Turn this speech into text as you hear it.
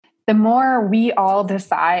the more we all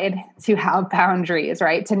decide to have boundaries,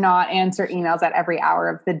 right? To not answer emails at every hour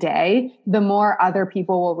of the day, the more other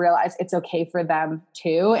people will realize it's okay for them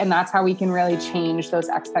too. And that's how we can really change those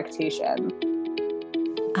expectations.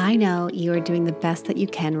 I know you are doing the best that you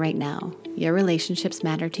can right now. Your relationships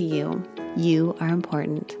matter to you. You are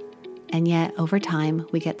important. And yet, over time,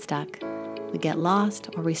 we get stuck. We get lost,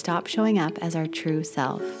 or we stop showing up as our true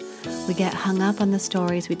self. We get hung up on the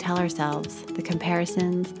stories we tell ourselves, the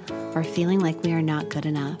comparisons, or feeling like we are not good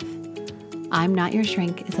enough. I'm Not Your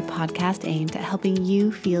Shrink is a podcast aimed at helping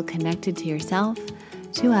you feel connected to yourself,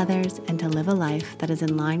 to others, and to live a life that is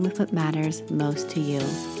in line with what matters most to you.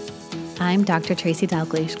 I'm Dr. Tracy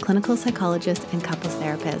Dalgleish, clinical psychologist and couples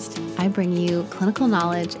therapist. I bring you clinical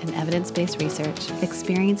knowledge and evidence-based research,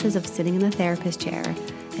 experiences of sitting in the therapist chair,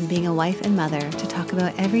 and being a wife and mother to talk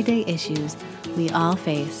about everyday issues we all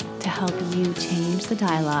face to help you change the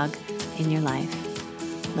dialogue in your life.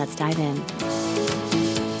 Let's dive in.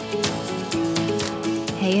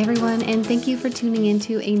 Hey everyone, and thank you for tuning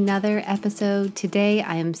into another episode. Today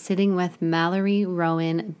I am sitting with Mallory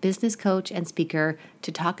Rowan, business coach and speaker,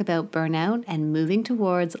 to talk about burnout and moving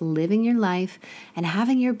towards living your life and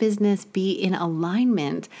having your business be in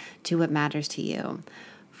alignment to what matters to you.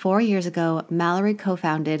 4 years ago, Mallory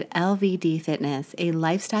co-founded LVD Fitness, a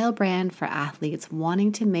lifestyle brand for athletes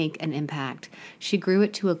wanting to make an impact. She grew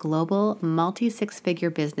it to a global multi-six-figure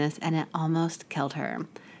business, and it almost killed her.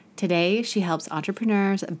 Today, she helps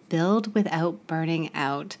entrepreneurs build without burning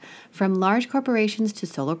out. From large corporations to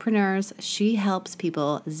solopreneurs, she helps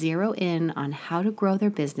people zero in on how to grow their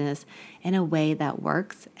business in a way that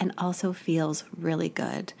works and also feels really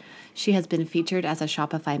good. She has been featured as a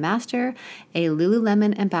Shopify master, a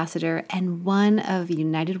Lululemon ambassador, and one of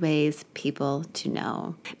United Way's people to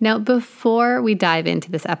know. Now, before we dive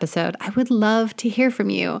into this episode, I would love to hear from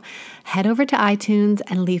you. Head over to iTunes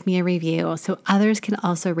and leave me a review so others can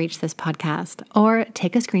also reach this podcast. Or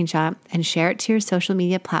take a screenshot and share it to your social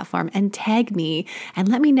media platform and tag me and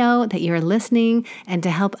let me know that you're listening and to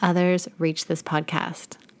help others reach this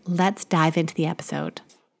podcast. Let's dive into the episode.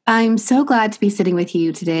 I'm so glad to be sitting with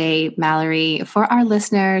you today, Mallory. For our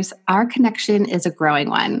listeners, our connection is a growing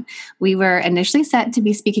one. We were initially set to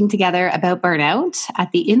be speaking together about burnout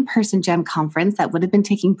at the in-person GEM conference that would have been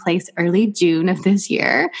taking place early June of this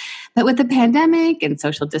year. But with the pandemic and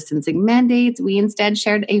social distancing mandates, we instead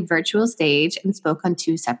shared a virtual stage and spoke on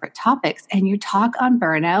two separate topics. And your talk on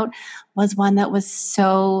burnout was one that was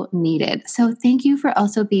so needed. So thank you for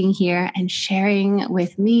also being here and sharing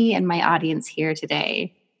with me and my audience here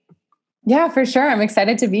today. Yeah, for sure. I'm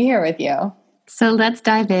excited to be here with you. So let's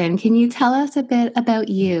dive in. Can you tell us a bit about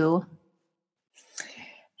you?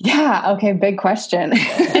 Yeah. Okay. Big question.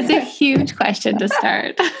 It's a huge question to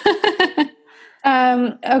start.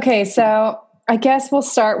 Okay. So I guess we'll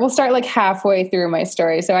start like halfway through my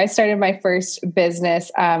story. So I started my first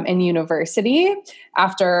business in university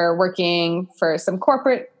after working for some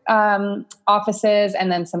corporate offices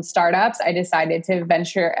and then some startups. I decided to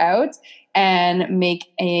venture out and make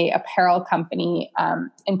a apparel company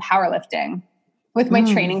in powerlifting with my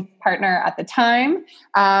training partner at the time.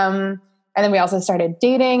 And then we also started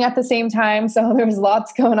dating at the same time. So there was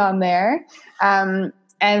lots going on there. And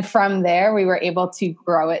from there, we were able to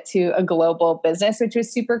grow it to a global business, which was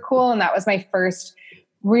super cool. And that was my first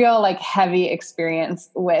real heavy experience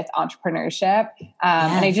with entrepreneurship.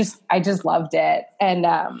 And I just loved it. And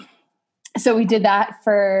so we did that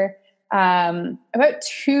for about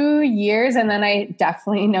 2 years. And then I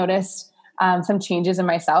definitely noticed some changes in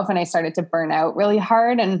myself and I started to burn out really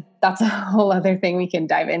hard. And that's a whole other thing we can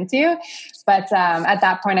dive into. But at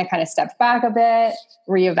that point, I kind of stepped back a bit,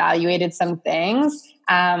 reevaluated some things,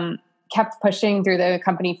 kept pushing through the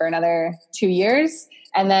company for another 2 years.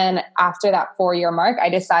 And then after that 4-year mark, I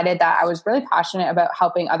decided that I was really passionate about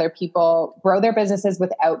helping other people grow their businesses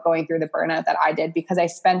without going through the burnout that I did, because I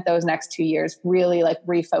spent those next 2 years really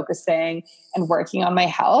refocusing and working on my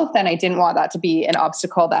health. And I didn't want that to be an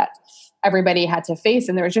obstacle that everybody had to face.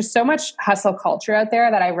 And there was just so much hustle culture out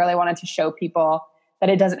there that I really wanted to show people that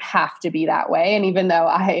it doesn't have to be that way. And even though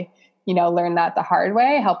I, learned that the hard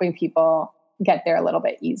way, helping people get there a little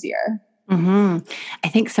bit easier. Mm-hmm. I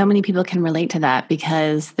think so many people can relate to that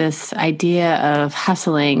because this idea of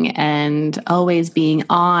hustling and always being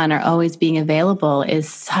on or always being available is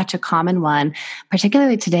such a common one,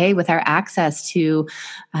 particularly today with our access to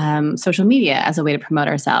social media as a way to promote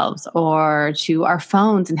ourselves, or to our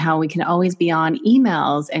phones and how we can always be on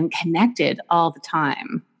emails and connected all the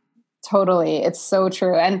time. Totally. It's so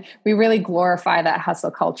true. And we really glorify that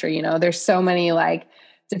hustle culture. There's so many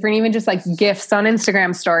different, even just gifts on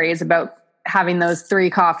Instagram stories about having those 3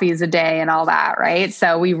 coffees a day and all that, right?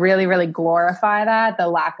 So we really, really glorify that, the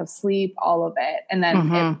lack of sleep, all of it. And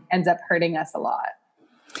then it ends up hurting us a lot.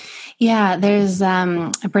 Yeah, there's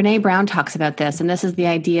Brene Brown talks about this, and this is the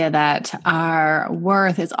idea that our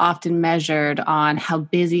worth is often measured on how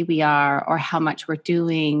busy we are or how much we're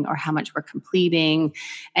doing or how much we're completing.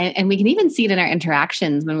 And we can even see it in our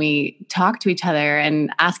interactions when we talk to each other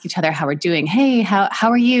and ask each other how we're doing. Hey, how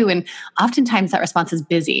are you? And oftentimes that response is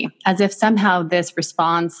busy, as if somehow this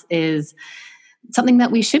response is something that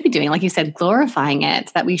we should be doing. Like you said, glorifying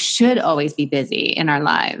it, that we should always be busy in our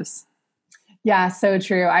lives. Yeah, so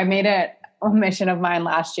true. I made it a mission of mine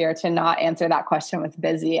last year to not answer that question with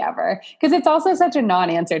busy ever. Because it's also such a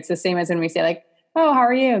non-answer. It's the same as when we say like, oh, how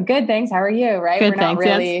are you? Good, thanks. How are you? Right? Good, We're not thanks.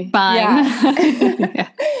 really Fine. Yeah.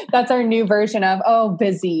 That's our new version of, oh,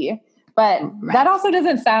 busy. But that also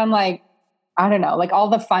doesn't sound like, I don't know, like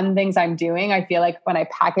all the fun things I'm doing. I feel like when I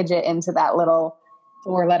package it into that little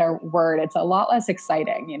 4-letter word, it's a lot less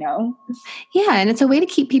exciting, you know? Yeah, and it's a way to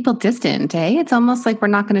keep people distant, eh? It's almost like we're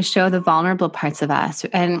not going to show the vulnerable parts of us.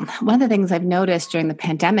 And one of the things I've noticed during the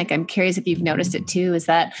pandemic, I'm curious if you've noticed it too, is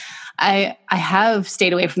that I have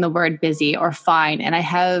stayed away from the word busy or fine, and I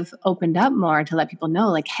have opened up more to let people know,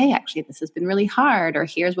 like, hey, actually, this has been really hard, or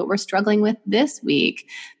here's what we're struggling with this week,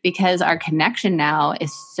 because our connection now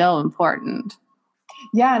is so important.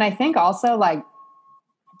 Yeah, and I think also like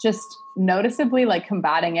just noticeably like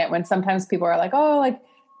combating it when sometimes people are like, oh, like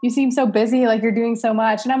you seem so busy, like you're doing so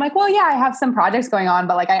much. And I'm like, well, yeah, I have some projects going on,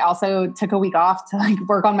 but like I also took a week off to like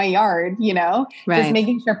work on my yard, you know, just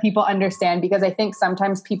making sure people understand, because I think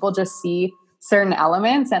sometimes people just see certain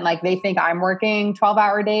elements and like they think I'm working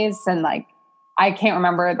 12-hour days. And like, I can't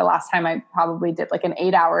remember the last time I probably did like an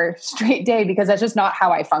 8-hour straight day, because that's just not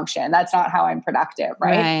how I function. That's not how I'm productive.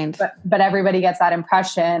 Right. But everybody gets that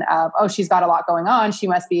impression of, oh, she's got a lot going on. She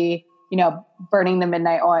must be, you know, burning the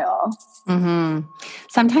midnight oil. Mm-hmm.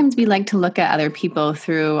 Sometimes we like to look at other people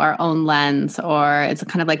through our own lens, or it's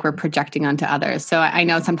kind of like we're projecting onto others. So I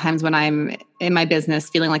know sometimes when I'm in my business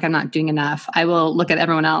feeling like I'm not doing enough, I will look at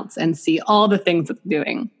everyone else and see all the things that they're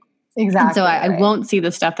doing. Exactly. And so I won't see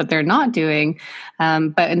the stuff that they're not doing.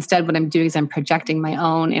 But instead, what I'm doing is I'm projecting my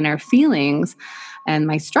own inner feelings and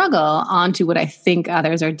my struggle onto what I think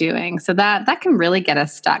others are doing. So that can really get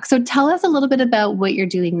us stuck. So tell us a little bit about what you're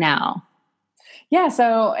doing now. Yeah.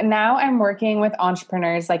 So now I'm working with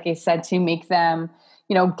entrepreneurs, like I said, to make them,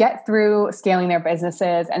 you know, get through scaling their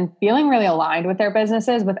businesses and feeling really aligned with their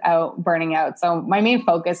businesses without burning out. So my main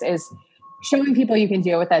focus is showing people you can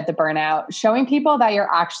deal without the burnout, showing people that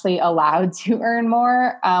you're actually allowed to earn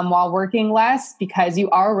more while working less, because you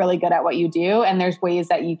are really good at what you do. And there's ways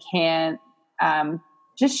that you can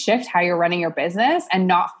just shift how you're running your business and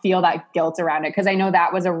not feel that guilt around it. Because I know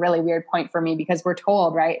that was a really weird point for me, because we're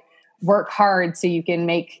told, right, work hard so you can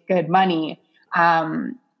make good money.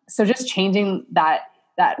 So just changing that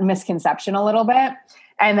misconception a little bit.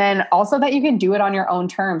 And then also that you can do it on your own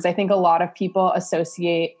terms. I think a lot of people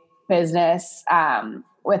associate business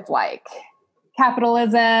with like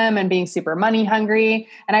capitalism and being super money hungry.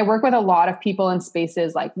 And I work with a lot of people in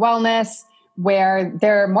spaces like wellness, where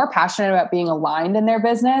they're more passionate about being aligned in their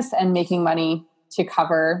business and making money to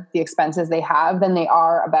cover the expenses they have than they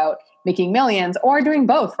are about making millions, or doing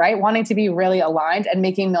both, right? Wanting to be really aligned and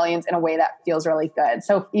making millions in a way that feels really good.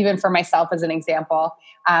 So even for myself, as an example,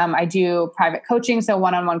 I do private coaching, so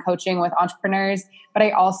one-on-one coaching with entrepreneurs, but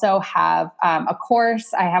I also have a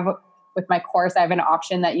course. With my course, I have an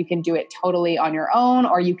option that you can do it totally on your own,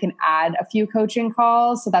 or you can add a few coaching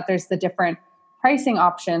calls, so that there's the different pricing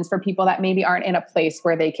options for people that maybe aren't in a place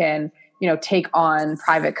where they can, you know, take on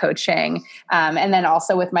private coaching. And then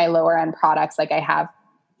also with my lower end products, like I have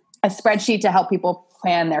a spreadsheet to help people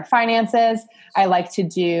plan their finances. I like to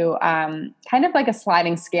do kind of like a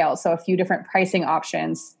sliding scale. So a few different pricing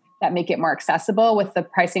options that make it more accessible, with the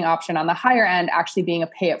pricing option on the higher end actually being a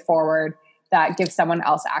pay it forward that gives someone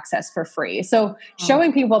else access for free. So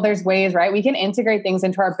showing people there's ways, right? We can integrate things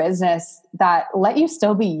into our business that let you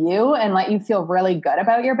still be you and let you feel really good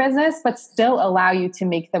about your business, but still allow you to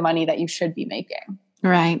make the money that you should be making.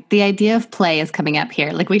 Right. The idea of play is coming up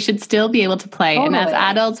here. Like we should still be able to play. Totally. And as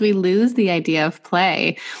adults, we lose the idea of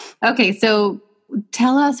play. Okay. So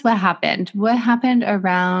tell us what happened. What happened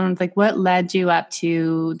around, like what led you up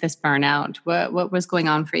to this burnout? What was going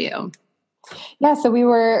on for you? Yeah, so we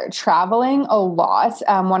were traveling a lot.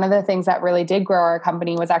 One of the things that really did grow our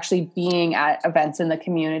company was actually being at events in the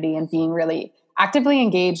community and being really actively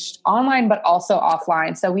engaged online, but also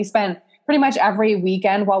offline. So we spent pretty much every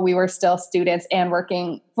weekend while we were still students and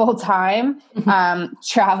working full time,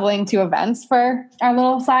 traveling to events for our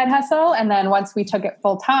little side hustle. And then once we took it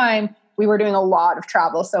full time, we were doing a lot of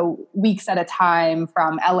travel. So weeks at a time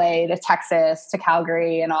from LA to Texas to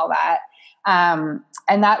Calgary and all that.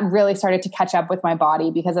 And that really started to catch up with my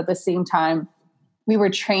body because at the same time we were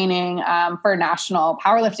training for national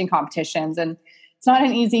powerlifting competitions. And it's not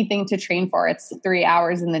an easy thing to train for. It's 3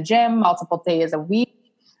 hours in the gym, multiple days a week.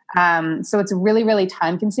 So it's really, really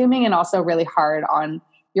time consuming and also really hard on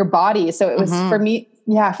your body. So it was for me,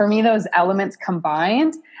 those elements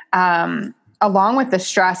combined, along with the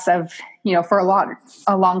stress of, for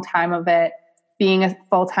a long time of it, being a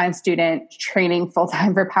full-time student, training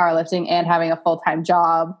full-time for powerlifting and having a full-time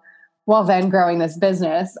job while then growing this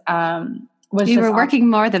business. You were working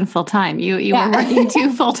more than full-time. You were working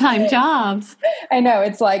 2 full-time jobs. I know.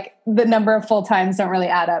 It's like the number of full-times don't really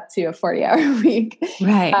add up to a 40-hour week.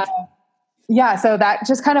 Right. So that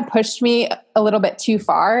just kind of pushed me a little bit too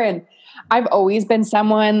far. And I've always been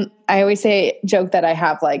someone, I always joke that I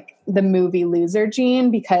have like the movie loser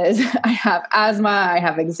gene because I have asthma, I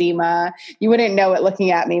have eczema. You wouldn't know it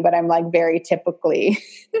looking at me, but I'm like very typically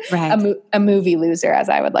a movie loser, as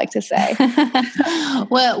I would like to say.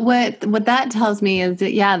 What that tells me is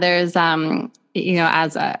that, there's,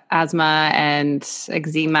 as asthma and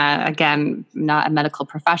eczema, again, not a medical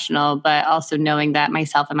professional, but also knowing that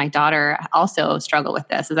myself and my daughter also struggle with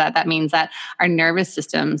this, is that means that our nervous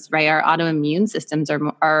systems, right, our autoimmune systems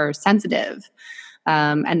are sensitive,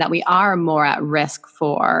 and that we are more at risk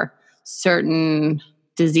for certain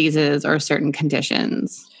diseases or certain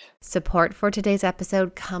conditions. Support for today's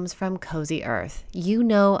episode comes from Cozy Earth. You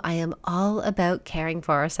know I am all about caring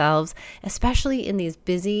for ourselves, especially in these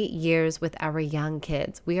busy years with our young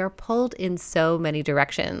kids. We are pulled in so many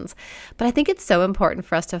directions. But I think it's so important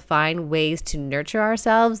for us to find ways to nurture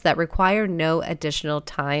ourselves that require no additional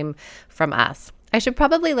time from us. I should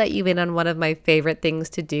probably let you in on one of my favorite things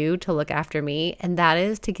to do to look after me, and that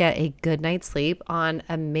is to get a good night's sleep on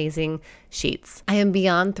amazing sheets. I am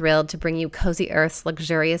beyond thrilled to bring you Cozy Earth's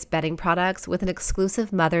luxurious bedding products with an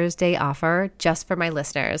exclusive Mother's Day offer just for my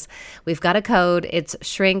listeners. We've got a code. It's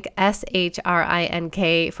SHRINK,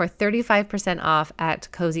 SHRINK, for 35% off at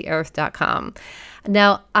CozyEarth.com.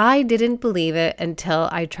 Now, I didn't believe it until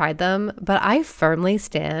I tried them, but I firmly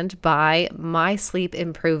stand by my sleep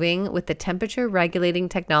improving with the temperature regulating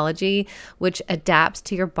technology, which adapts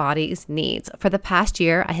to your body's needs. For the past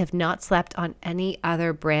year, I have not slept on any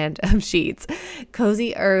other brand of sheets.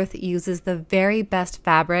 Cozy Earth uses the very best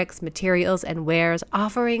fabrics, materials, and wears,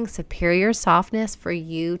 offering superior softness for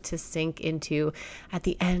you to sink into at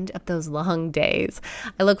the end of those long days.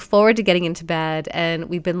 I look forward to getting into bed, and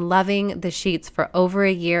we've been loving the sheets for over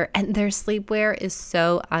a year, and their sleepwear is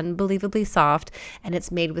so unbelievably soft, and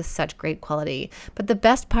it's made with such great quality. But the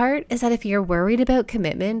best part is that if you're worried about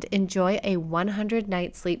commitment, enjoy a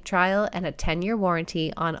 100-night sleep trial and a 10-year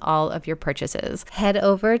warranty on all of your purchases. Head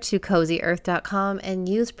over to CozyEarth.com and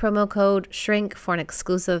use promo code SHRINK for an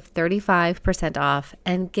exclusive 35% off,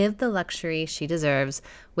 and give the luxury she deserves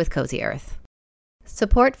with Cozy Earth.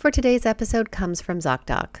 Support for today's episode comes from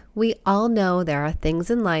ZocDoc. We all know there are things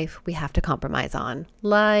in life we have to compromise on,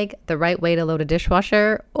 like the right way to load a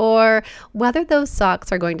dishwasher or whether those socks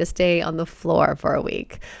are going to stay on the floor for a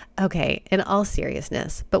week. Okay, in all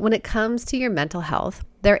seriousness, but when it comes to your mental health,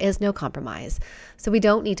 there is no compromise. So we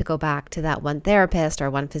don't need to go back to that one therapist or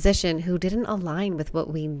one physician who didn't align with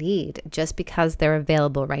what we need just because they're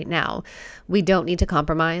available right now. We don't need to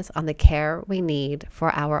compromise on the care we need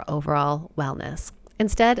for our overall wellness.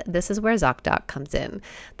 Instead, this is where ZocDoc comes in.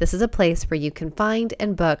 This is a place where you can find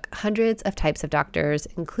and book hundreds of types of doctors,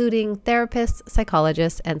 including therapists,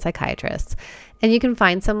 psychologists, and psychiatrists. And you can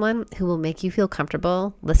find someone who will make you feel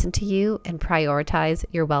comfortable, listen to you, and prioritize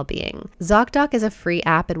your well-being. ZocDoc is a free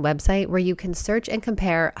app and website where you can search and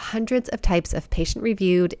compare hundreds of types of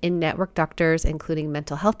patient-reviewed in-network doctors, including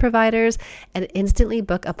mental health providers, and instantly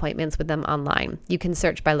book appointments with them online. You can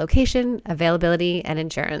search by location, availability, and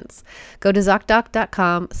insurance. Go to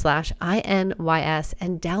ZocDoc.com/INYS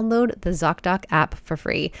and download the ZocDoc app for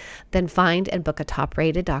free. Then find and book a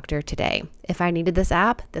top-rated doctor today. If I needed this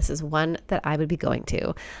app, this is one that I would be going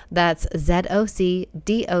to. That's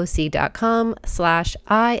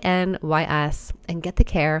ZocDoc.com/INYS and get the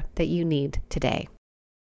care that you need today.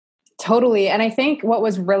 Totally. And I think what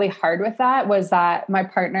was really hard with that was that my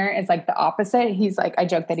partner is like the opposite. He's like, I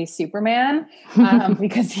joke that he's Superman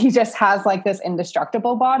because he just has like this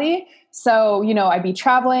indestructible body. So, I'd be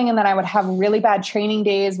traveling and then I would have really bad training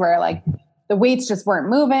days where like the weights just weren't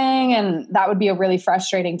moving. And that would be a really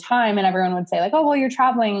frustrating time. And everyone would say like, oh, well, you're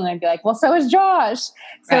traveling. And I'd be like, well, so is Josh.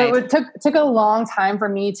 So It took a long time for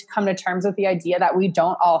me to come to terms with the idea that we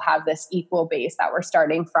don't all have this equal base that we're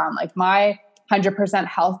starting from. Like my 100%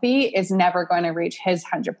 healthy is never going to reach his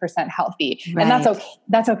 100% healthy. Right. And that's okay.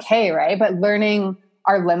 That's okay. Right. But learning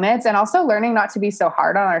our limits and also learning not to be so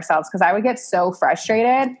hard on ourselves. Cause I would get so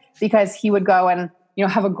frustrated because he would go and,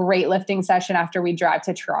 have a great lifting session after we drive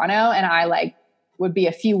to Toronto. And I would be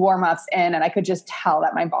a few warm-ups in and I could just tell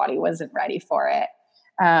that my body wasn't ready for it.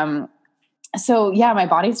 So yeah, my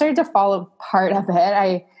body started to fall apart a bit.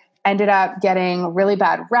 I ended up getting really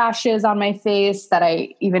bad rashes on my face that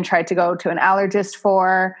I even tried to go to an allergist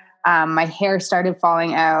for. My hair started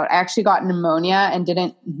falling out. I actually got pneumonia and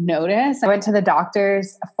didn't notice. I went to the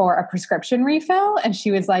doctor's for a prescription refill and she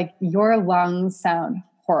was like, your lungs sound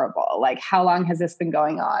horrible. Like, how long has this been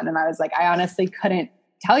going on? And I was like, I honestly couldn't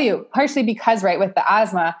tell you, partially because, right, with the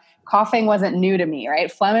asthma, coughing wasn't new to me, right?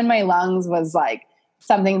 Phlegm in my lungs was like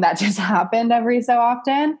something that just happened every so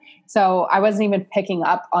often. So I wasn't even picking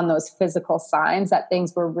up on those physical signs that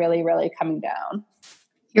things were really, really coming down.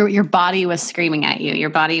 Your body was screaming at you.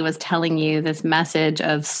 Your body was telling you this message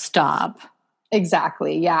of stop.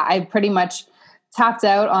 Exactly. Yeah. I pretty much tapped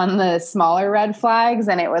out on the smaller red flags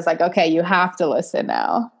and it was like, okay, you have to listen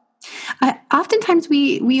now. Oftentimes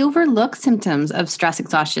we overlook symptoms of stress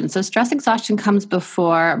exhaustion. So stress exhaustion comes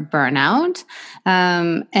before burnout.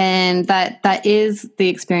 And that is the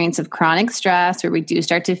experience of chronic stress where we do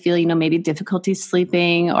start to feel, maybe difficulty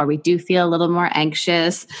sleeping, or we do feel a little more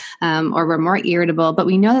anxious, or we're more irritable, but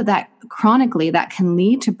we know that chronically that can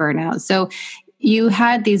lead to burnout. So you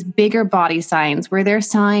had these bigger body signs. Were there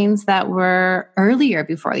signs that were earlier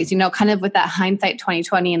before these, kind of with that hindsight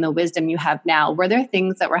 2020 and the wisdom you have now? Were there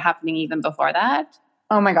things that were happening even before that?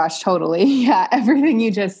 Oh my gosh, totally. Yeah. Everything you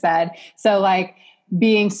just said. So like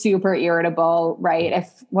being super irritable, right? If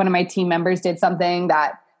one of my team members did something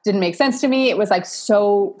that didn't make sense to me, it was like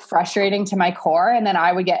so frustrating to my core. And then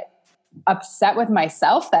I would get upset with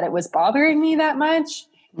myself that it was bothering me that much.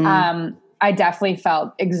 I definitely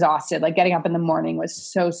felt exhausted. Like getting up in the morning was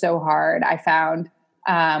so hard. I found,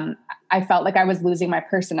 I felt like I was losing my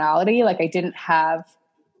personality. Like I didn't have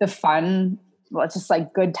the fun, just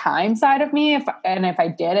like good time side of me. If I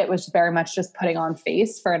did, it was very much just putting on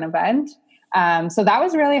face for an event. So that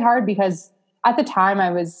was really hard because at the time I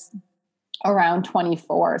was around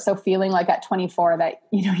 24. So feeling like at 24 that,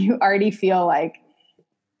 you already feel like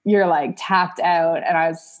you're like tapped out. And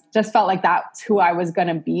I just felt like that's who I was going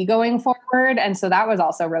to be going forward. And so that was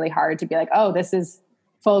also really hard to be like, oh, this is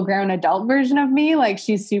full grown adult version of me. Like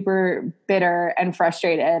she's super bitter and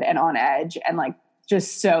frustrated and on edge and like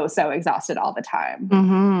just so exhausted all the time.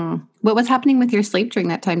 Mm-hmm. What was happening with your sleep during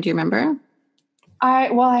that time? Do you remember? I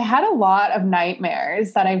had a lot of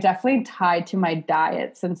nightmares that I've definitely tied to my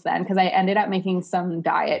diet since then, because I ended up making some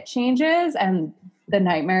diet changes and the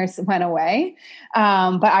nightmares went away.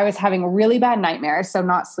 But I was having really bad nightmares, so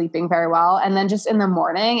not sleeping very well. And then just in the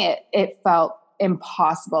morning, it felt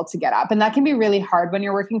impossible to get up. And that can be really hard when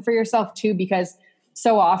you're working for yourself too, because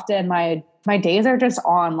so often my days are just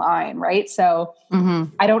online, right? So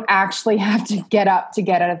I don't actually have to get up to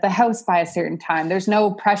get out of the house by a certain time. There's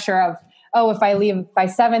no pressure of, oh, if I leave by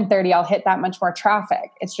 7:30, I'll hit that much more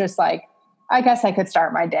traffic. It's just like, I guess I could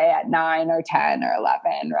start my day at 9 or 10 or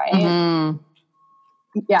 11, right?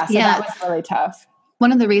 Yeah, so that was really tough.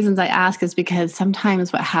 One of the reasons I ask is because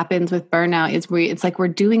sometimes what happens with burnout is it's like we're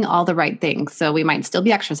doing all the right things. So we might still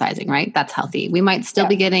be exercising, right? That's healthy. We might still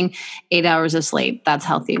be getting 8 hours of sleep. That's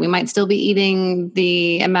healthy. We might still be eating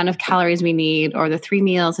the amount of calories we need or the 3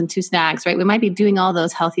 meals and 2 snacks, right? We might be doing all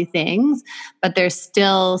those healthy things, but there's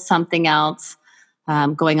still something else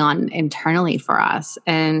going on internally for us.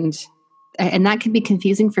 And that can be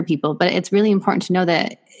confusing for people, but it's really important to know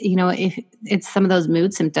that, if it's some of those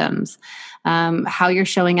mood symptoms, how you're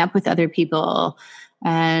showing up with other people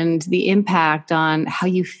and the impact on how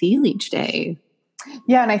you feel each day.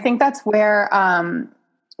 Yeah. And I think that's where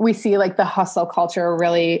we see like the hustle culture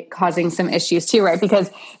really causing some issues too, right? Because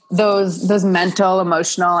those mental,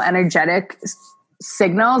 emotional, energetic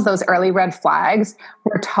signals, those early red flags,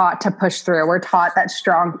 we're taught to push through. We're taught that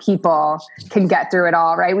strong people can get through it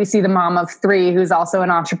all, right? We see the mom of 3 who's also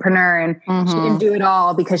an entrepreneur and she can do it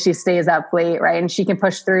all because she stays up late, right? And she can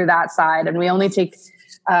push through that side. And we only take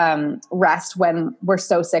rest when we're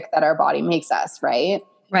so sick that our body makes us, right?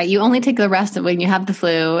 Right. You only take the rest when you have the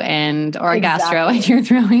flu or gastro and you're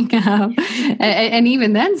throwing up. And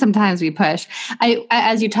even then, sometimes we push.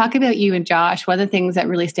 As you talk about you and Josh, one of the things that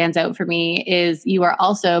really stands out for me is you are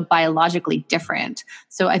also biologically different.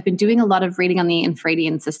 So I've been doing a lot of reading on the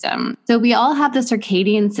infradian system. So we all have the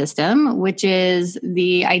circadian system, which is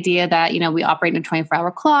the idea that, we operate in a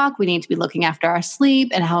 24-hour clock. We need to be looking after our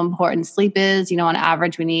sleep and how important sleep is. On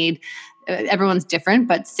average, we need everyone's different,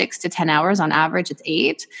 but 6 to 10 hours on average, it's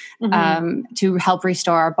 8, to help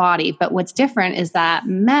restore our body. But what's different is that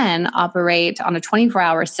men operate on a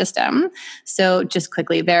 24-hour system. So just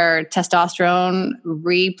quickly, their testosterone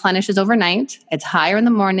replenishes overnight. It's higher in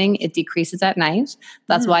the morning. It decreases at night.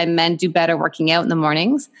 That's why men do better working out in the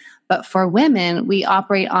mornings. But for women, we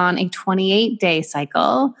operate on a 28-day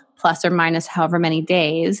cycle, plus or minus however many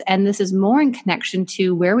days. And this is more in connection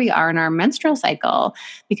to where we are in our menstrual cycle,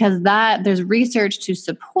 because there's research to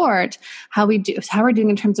support how we're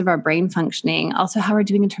doing in terms of our brain functioning, also how we're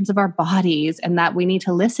doing in terms of our bodies, and that we need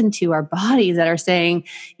to listen to our bodies that are saying,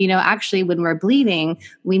 actually when we're bleeding,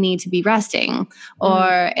 we need to be resting.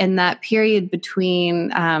 Or in that period between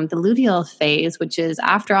the luteal phase, which is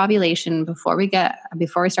after ovulation, before we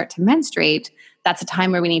start to menstruate, that's a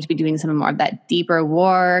time where we need to be doing some more of that deeper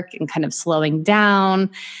work and kind of slowing down.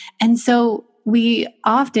 And so we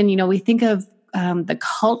often, we think of the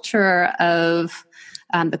culture of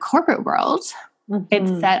the corporate world.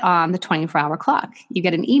 It's set on the 24-hour clock. You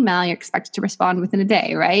get an email, you're expected to respond within a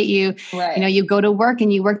day, right? You go to work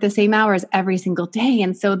and you work the same hours every single day.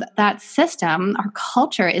 And so that system, our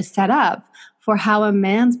culture is set up for how a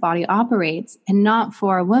man's body operates and not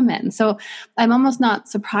for a woman. So I'm almost not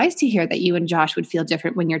surprised to hear that you and Josh would feel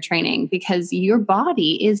different when you're training, because your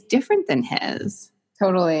body is different than his.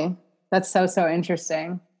 Totally. That's so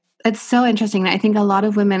interesting. It's so interesting. I think a lot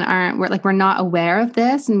of women we're not aware of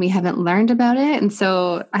this and we haven't learned about it. And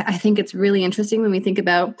so I think it's really interesting when we think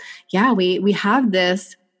about, we have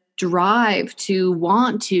this drive to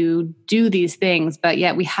want to do these things, but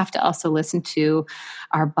yet we have to also listen to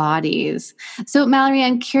our bodies. So Mallory,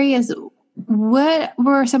 I'm curious, what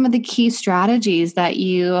were some of the key strategies that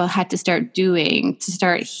you had to start doing to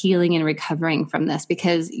start healing and recovering from this?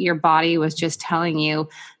 Because your body was just telling you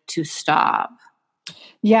to stop.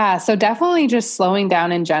 Yeah, so definitely just slowing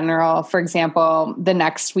down in general. For example, the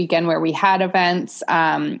next weekend where we had events,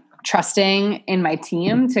 trusting in my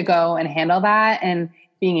team to go and handle that, and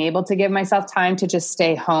being able to give myself time to just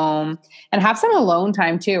stay home and have some alone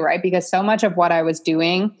time too, right? Because so much of what I was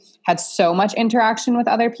doing had so much interaction with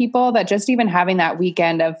other people that just even having that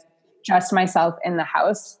weekend of just myself in the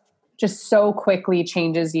house just so quickly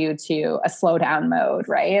changes you to a slow down mode,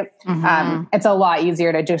 right? It's a lot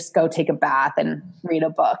easier to just go take a bath and read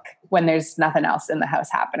a book when there's nothing else in the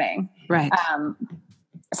house happening. Right.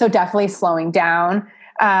 So definitely slowing down.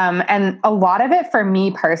 And a lot of it for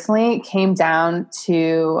me personally came down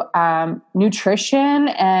to nutrition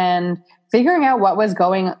and figuring out what was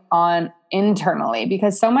going on internally,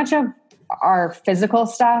 because so much of our physical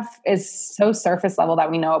stuff is so surface level that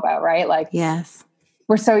we know about, right? Like, yes,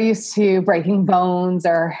 we're so used to breaking bones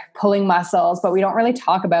or pulling muscles, but we don't really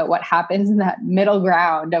talk about what happens in that middle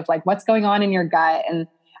ground of like what's going on in your gut. And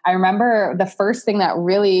I remember the first thing that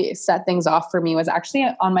really set things off for me was actually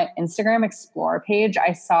on my Instagram Explore page.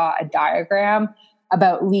 I saw a diagram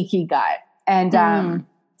about leaky gut. And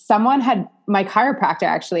my chiropractor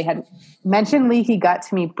actually had mentioned leaky gut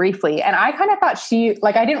to me briefly. And I kind of thought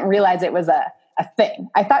I didn't realize it was a thing.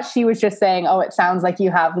 I thought she was just saying, oh, it sounds like you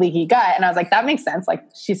have leaky gut. And I was like, that makes sense. Like,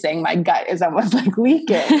 she's saying my gut is almost like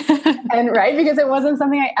leaking. And right, because it wasn't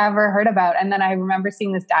something I ever heard about. And then I remember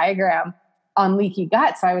seeing this diagram on leaky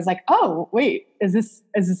gut. So I was like, oh, wait, is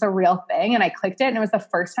this a real thing? And I clicked it, and it was the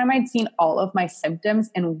first time I'd seen all of my symptoms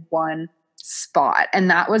in one spot. And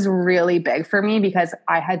that was really big for me, because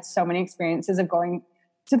I had so many experiences of going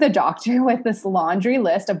to the doctor with this laundry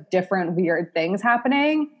list of different weird things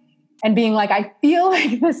happening and being like, I feel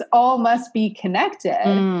like this all must be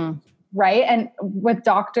connected. Right. And with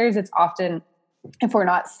doctors, it's often, if we're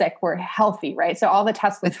not sick, we're healthy. Right. So all the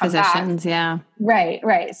tests would come physicians. Back. Yeah.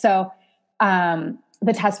 Right. So,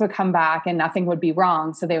 the test would come back and nothing would be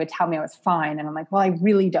wrong. So they would tell me I was fine. And I'm like, well, I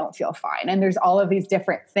really don't feel fine. And there's all of these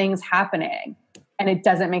different things happening, and it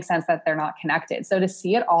doesn't make sense that they're not connected. So to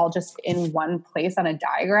see it all just in one place on a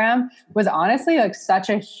diagram was honestly like such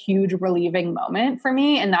a huge relieving moment for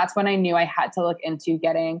me. And that's when I knew I had to look into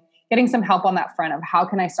getting some help on that front of how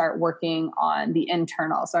can I start working on the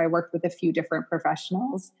internal. So I worked with a few different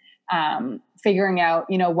professionals, figuring out,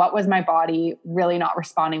 what was my body really not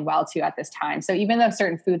responding well to at this time. So even though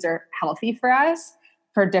certain foods are healthy for us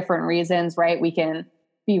for different reasons, right, we can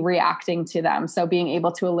be reacting to them. So being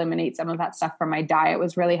able to eliminate some of that stuff from my diet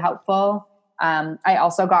was really helpful. I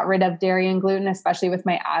also got rid of dairy and gluten, especially with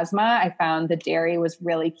my asthma. I found the dairy was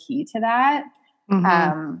really key to that.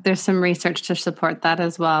 There's some research to support that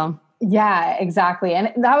as well. Yeah, exactly.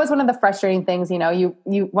 And that was one of the frustrating things, you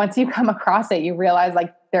once you come across it, you realize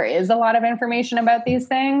like there is a lot of information about these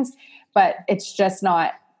things, but it's just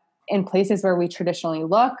not in places where we traditionally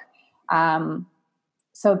look.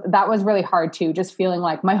 so that was really hard too, just feeling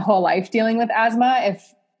like my whole life dealing with asthma.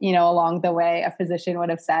 If, along the way, a physician would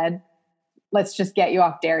have said, let's just get you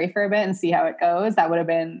off dairy for a bit and see how it goes, that would have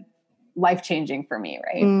been life-changing for me.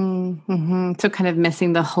 Right. Mm-hmm. So kind of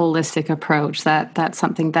missing the holistic approach that's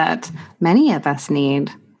something that many of us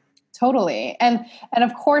need. Totally. And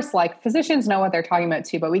of course, like physicians know what they're talking about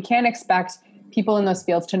too, but we can't expect people in those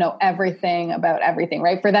fields to know everything about everything,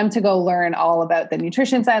 right? For them to go learn all about the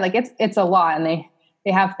nutrition side, like it's a lot, and they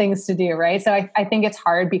have things to do, right? So I think it's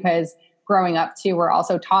hard because growing up too, we're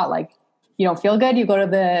also taught like, you don't feel good, you go to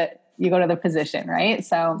the physician, right?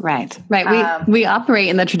 So right. We operate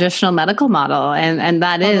in the traditional medical model, and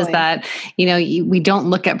that totally is that we don't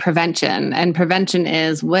look at prevention, and prevention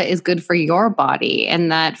is what is good for your body, and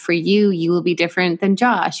that for you will be different than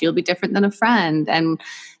Josh, you'll be different than a friend, and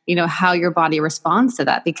how your body responds to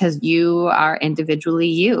that because you are individually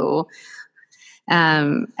you.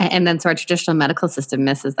 And then so our traditional medical system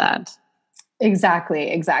misses that.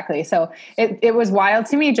 Exactly. So it was wild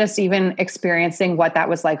to me just even experiencing what that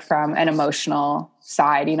was like from an emotional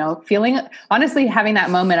side, feeling, honestly, having that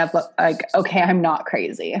moment of like, okay, I'm not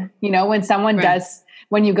crazy. When someone right. does,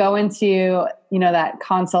 when you go into, that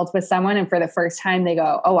consult with someone and for the first time they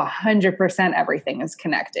go, oh, 100% everything is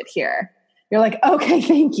connected here. You're like, okay,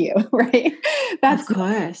 thank you. Right. That's of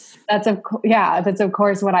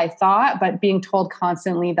course what I thought, but being told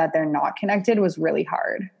constantly that they're not connected was really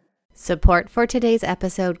hard. Support for today's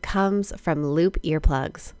episode comes from Loop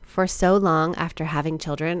earplugs. For so long after having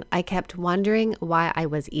children, I kept wondering why I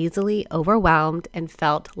was easily overwhelmed and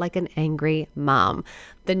felt like an angry mom.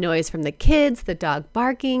 The noise from the kids, the dog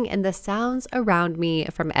barking, and the sounds around me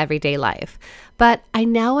from everyday life. But I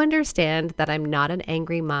now understand that I'm not an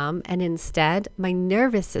angry mom, and instead, my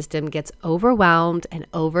nervous system gets overwhelmed and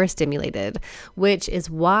overstimulated, which is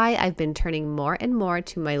why I've been turning more and more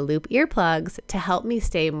to my Loop earplugs to help me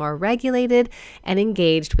stay more regulated and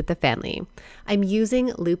engaged with the family. I'm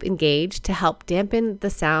using Loop Engage to help dampen the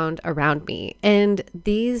sound around me, and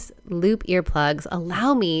these Loop earplugs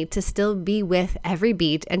allow me to still be with every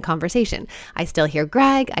beat and conversation. I still hear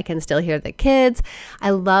Greg, I can still hear the kids. I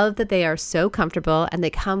love that they are so comfortable, and they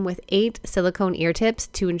come with 8 silicone ear tips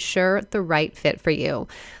to ensure the right fit for you.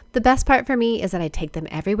 The best part for me is that I take them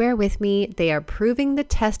everywhere with me. They are proving the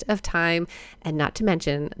test of time, and not to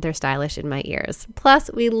mention they're stylish in my ears.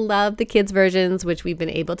 Plus, we love the kids' versions, which we've been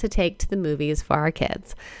able to take to the movies for our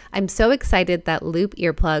kids. I'm so excited that Loop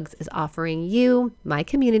Earplugs is offering you, my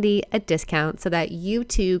community, a discount so that you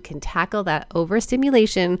too can tackle that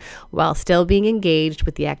overstimulation while still being engaged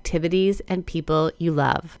with the activities and people you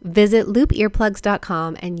love. Visit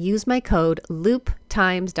loopearplugs.com and use my code LOOP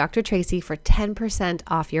Dr. Tracy for 10%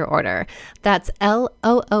 off your order. That's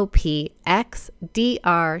LOOPXDRTRACY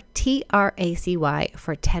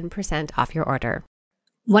for 10% off your order.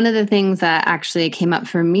 One of the things that actually came up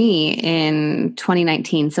for me in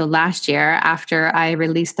 2019, so last year after I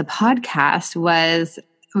released the podcast, was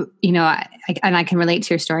and I can relate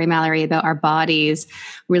to your story, Mallory, about our bodies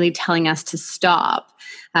really telling us to stop.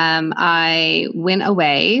 I went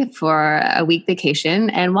away for a week vacation,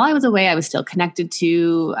 and while I was away, I was still connected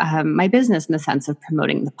to my business in the sense of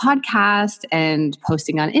promoting the podcast and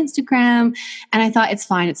posting on Instagram. And I thought, it's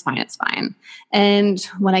fine. And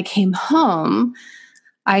when I came home,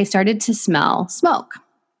 I started to smell smoke.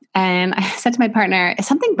 And I said to my partner, is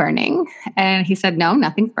something burning? And he said, no,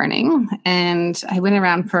 nothing's burning. And I went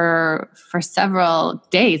around for several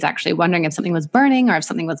days, actually, wondering if something was burning or if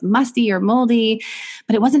something was musty or moldy.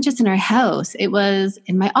 But it wasn't just in our house. It was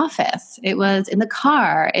in my office. It was in the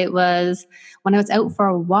car. It was when I was out for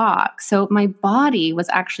a walk. So my body was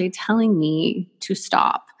actually telling me to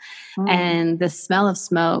stop. And the smell of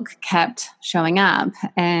smoke kept showing up.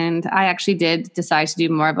 And I actually did decide to do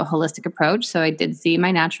more of a holistic approach. So I did see my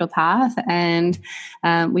naturopath, and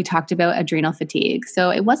we talked about adrenal fatigue. So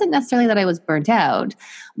it wasn't necessarily that I was burnt out,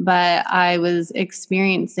 but I was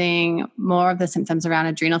experiencing more of the symptoms around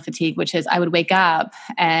adrenal fatigue, which is I would wake up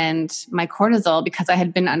and my cortisol, because I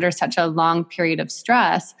had been under such a long period of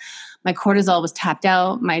stress, my cortisol was tapped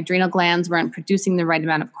out. My adrenal glands weren't producing the right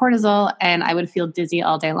amount of cortisol, and I would feel dizzy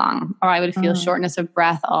all day long, or I would feel shortness of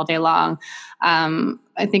breath all day long.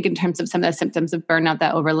 I think in terms of some of the symptoms of burnout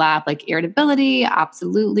that overlap, like irritability,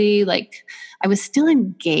 absolutely. Like I was still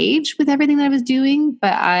engaged with everything that I was doing,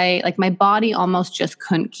 but my body almost just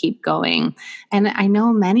couldn't keep going. And I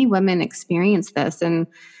know many women experience this, and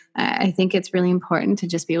I think it's really important to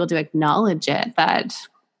just be able to acknowledge it, that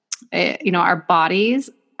our bodies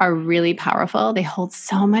are really powerful. They hold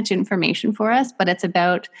so much information for us, but it's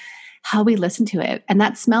about how we listen to it. And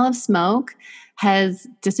that smell of smoke has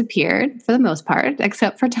disappeared for the most part,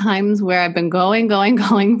 except for times where I've been going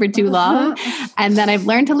for too long. And then I've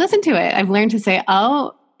learned to listen to it. I've learned to say,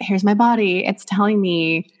 oh, here's my body. It's telling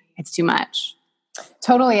me it's too much.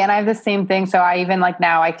 Totally. And I have the same thing. So I even like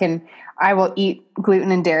now I will eat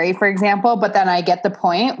gluten and dairy, for example, but then I get the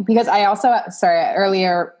point because I also,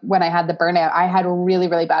 earlier when I had the burnout, I had really,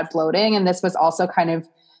 really bad bloating. And this was also kind of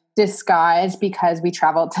disguised because we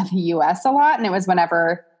traveled to the US a lot. And it was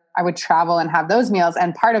whenever I would travel and have those meals.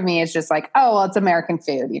 And part of me is just like, oh, well, it's American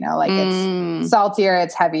food, it's saltier,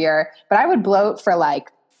 it's heavier, but I would bloat for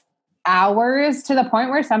like hours to the point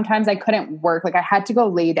where sometimes I couldn't work. Like I had to go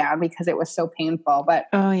lay down because it was so painful. But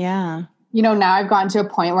oh yeah. Now I've gotten to a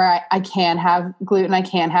point where I can have gluten, I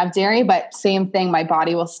can have dairy, but same thing, my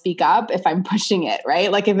body will speak up if I'm pushing it,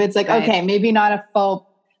 right? Like if it's like, right. Okay, maybe not a full,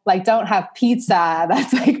 like don't have pizza,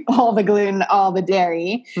 that's like all the gluten, all the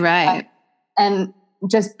dairy. Right. And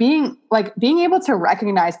just being able to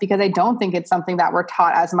recognize, because I don't think it's something that we're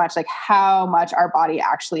taught as much, like how much our body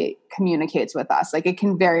actually communicates with us. Like it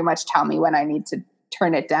can very much tell me when I need to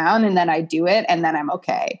turn it down, and then I do it, and then I'm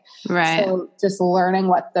okay. Right. So just learning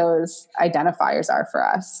what those identifiers are for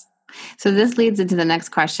us. So this leads into the next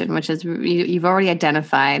question, which is you've already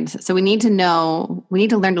identified. So we need to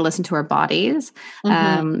learn to listen to our bodies,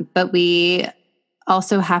 but we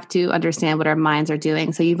also have to understand what our minds are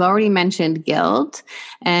doing. So you've already mentioned guilt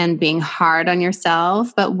and being hard on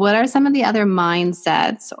yourself, but what are some of the other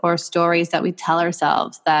mindsets or stories that we tell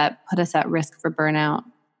ourselves that put us at risk for burnout?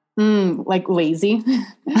 Like lazy.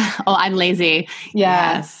 Oh, I'm lazy.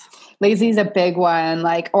 Yeah. Yes. Lazy is a big one,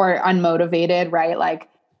 or unmotivated, right? Like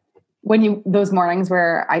when those mornings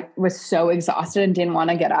where I was so exhausted and didn't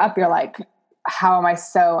want to get up, you're like, how am I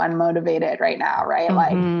so unmotivated right now? Right.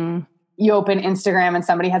 Like you open Instagram and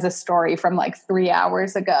somebody has a story from like 3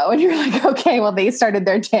 hours ago and you're like, okay, well, they started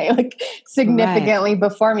their day like significantly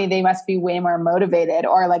before me. They must be way more motivated,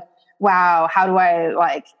 or like, wow, how do I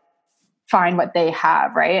like find what they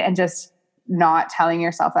have, right? And just not telling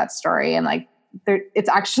yourself that story. And like, it's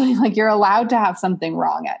actually like you're allowed to have something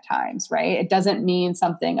wrong at times, right? It doesn't mean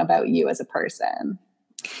something about you as a person.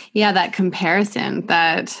 Yeah, that comparison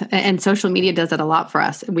and social media does it a lot for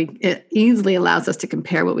us. It easily allows us to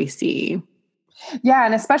compare what we see. Yeah.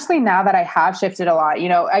 And especially now that I have shifted a lot,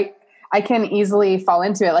 I can easily fall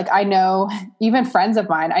into it. Like I know even friends of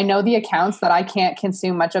mine, I know the accounts that I can't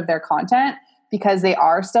consume much of their content because they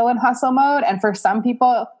are still in hustle mode. And for some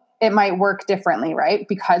people, it might work differently, right?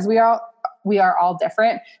 Because we are all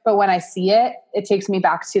different. But when I see it, it takes me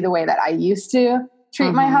back to the way that I used to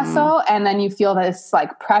treat my hustle. And then you feel this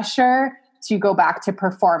like pressure to go back to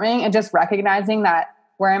performing, and just recognizing that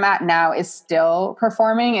where I'm at now is still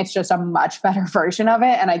performing. It's just a much better version of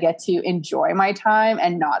it. And I get to enjoy my time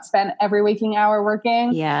and not spend every waking hour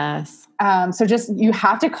working. Yes. So just, you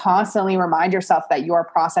have to constantly remind yourself that your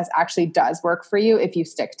process actually does work for you if you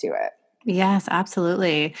stick to it. Yes,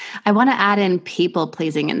 absolutely. I want to add in people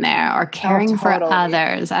pleasing in there, or caring for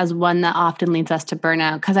others, as one that often leads us to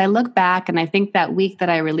burnout. Because I look back and I think that week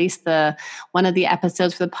that I released one of the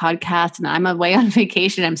episodes for the podcast, and I'm away on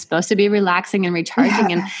vacation, I'm supposed to be relaxing and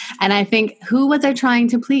recharging. Yeah. And I think, who was I trying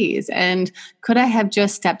to please? And could I have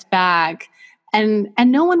just stepped back? And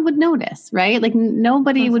no one would notice, right? Like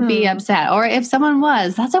nobody would be upset. Or if someone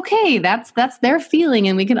was, that's okay. That's their feeling,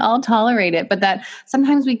 and we can all tolerate it. But that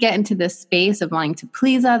sometimes we get into this space of wanting to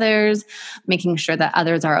please others, making sure that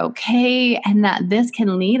others are okay, and that this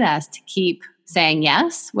can lead us to keep saying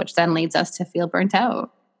yes, which then leads us to feel burnt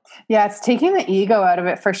out. Yeah, it's taking the ego out of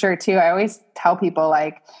it for sure too. I always tell people,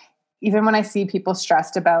 like, even when I see people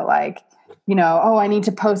stressed about like, oh, I need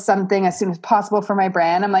to post something as soon as possible for my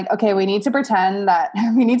brand, I'm like, okay, we need to pretend that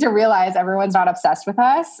we need to realize everyone's not obsessed with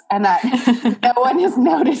us, and that no one is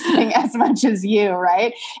noticing as much as you,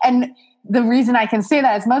 right? And the reason I can say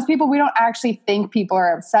that is most people, we don't actually think people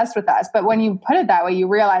are obsessed with us. But when you put it that way, you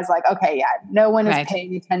realize like, okay, yeah, no one is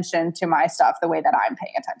paying attention to my stuff the way that I'm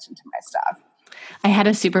paying attention to my stuff. I had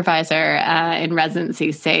a supervisor in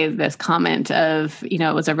residency say this comment of,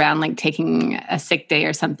 it was around like taking a sick day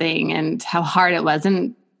or something, and how hard it was,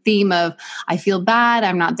 and theme of, I feel bad,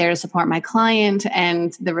 I'm not there to support my client.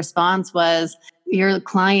 And the response was, your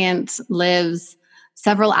client lives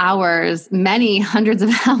several hours, many hundreds of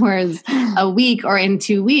hours a week or in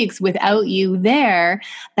 2 weeks without you there,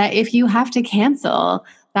 that if you have to cancel,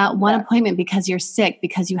 that one appointment because you're sick,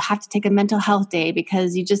 because you have to take a mental health day,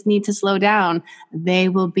 because you just need to slow down, they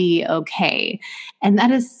will be okay. And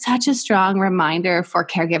that is such a strong reminder for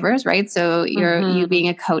caregivers, right? So you being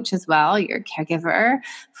a coach as well, you're a caregiver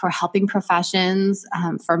for helping professions,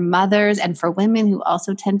 for mothers and for women who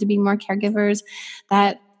also tend to be more caregivers,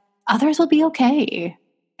 that others will be okay.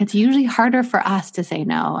 It's usually harder for us to say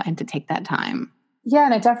no and to take that time. Yeah.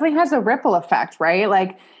 And it definitely has a ripple effect, right?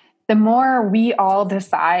 Like the more we all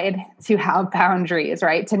decide to have boundaries,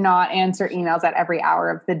 right? To not answer emails at every hour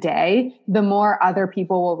of the day, the more other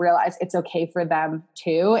people will realize it's okay for them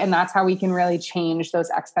too. And that's how we can really change those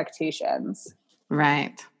expectations.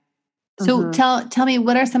 Right. So tell me,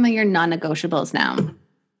 what are some of your non-negotiables now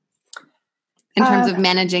in terms of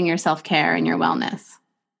managing your self-care and your wellness?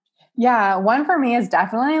 Yeah. One for me is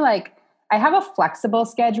definitely like, I have a flexible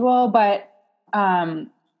schedule, but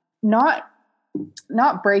not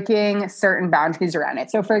breaking certain boundaries around it.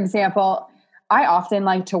 So for example, I often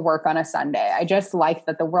like to work on a Sunday. I just like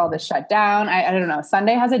that the world is shut down. I don't know.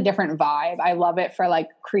 Sunday has a different vibe. I love it for like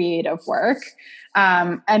creative work.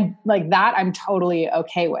 And like that I'm totally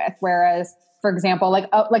okay with. Whereas, for example, like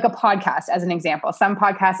a podcast as an example, some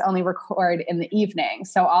podcasts only record in the evening.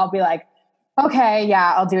 So I'll be like, okay,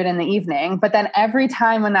 yeah, I'll do it in the evening. But then every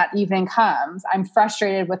time when that evening comes, I'm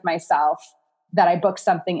frustrated with myself that I booked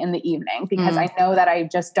something in the evening because I know that I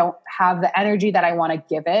just don't have the energy that I want to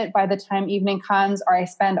give it by the time evening comes, or I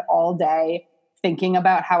spend all day thinking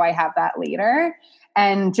about how I have that later.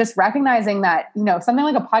 And just recognizing that, you know, something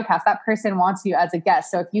like a podcast, that person wants you as a guest.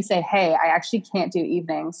 So if you say, hey, I actually can't do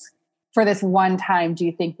evenings for this one time, do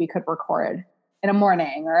you think we could record in a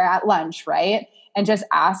morning or at lunch, right? And just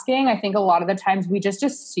asking, I think a lot of the times we just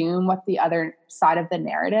assume what the other side of the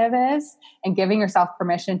narrative is, and giving yourself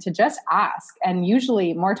permission to just ask. And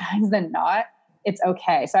usually more times than not, it's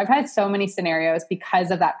okay. So I've had so many scenarios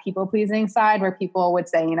because of that people pleasing side where people would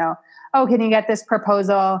say, you know, oh, can you get this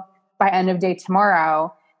proposal by end of day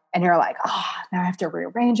tomorrow? And you're like, oh, now I have to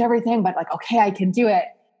rearrange everything, but like, okay, I can do it.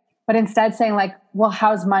 But instead saying like, well,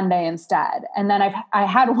 how's Monday instead? And then I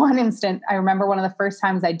had one instant, I remember one of the first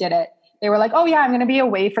times I did it, they were like, oh yeah, I'm going to be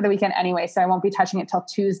away for the weekend anyway, so I won't be touching it till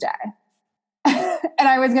Tuesday. And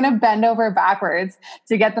I was going to bend over backwards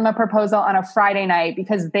to get them a proposal on a Friday night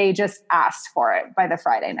because they just asked for it by the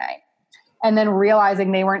Friday night. And then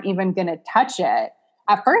realizing they weren't even going to touch it.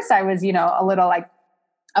 At first I was, you know, a little like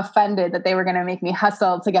offended that they were going to make me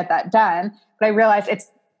hustle to get that done. But I realized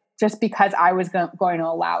it's just because I was going to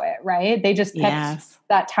allow it, right? They just picked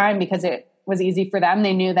that time because it was easy for them.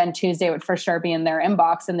 They knew then Tuesday would for sure be in their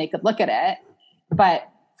inbox and they could look at it. But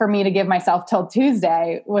for me to give myself till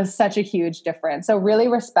Tuesday was such a huge difference. So really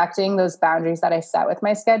respecting those boundaries that I set with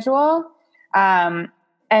my schedule. And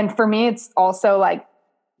for me, it's also like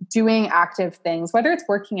doing active things, whether it's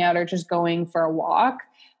working out or just going for a walk,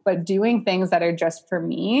 but doing things that are just for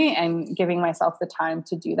me and giving myself the time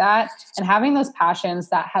to do that, and having those passions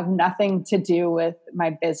that have nothing to do with my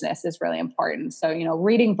business is really important. So, you know,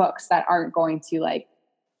 reading books that aren't going to like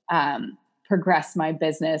progress my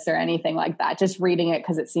business or anything like that, just reading it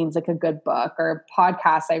because it seems like a good book, or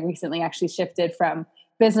podcasts. I recently actually shifted from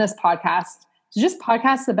business podcasts to just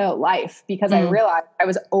podcasts about life because I realized I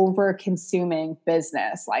was over consuming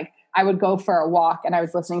business. Like I would go for a walk and I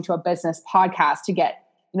was listening to a business podcast to get,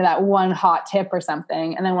 you know, that one hot tip or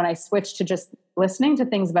something. And then when I switched to just listening to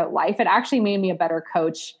things about life, it actually made me a better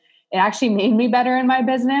coach. It actually made me better in my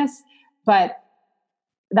business, but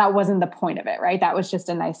that wasn't the point of it, right? That was just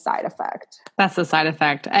a nice side effect. That's the side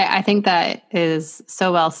effect. I think that is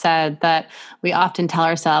so well said, that we often tell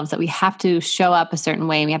ourselves that we have to show up a certain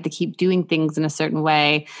way and we have to keep doing things in a certain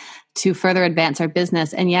way to further advance our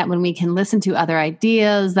business. And yet when we can listen to other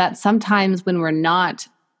ideas, that sometimes when we're not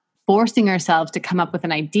forcing ourselves to come up with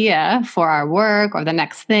an idea for our work or the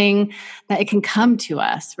next thing, that it can come to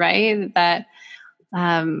us, right? That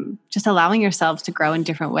just allowing yourselves to grow in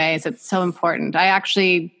different ways. It's so important. I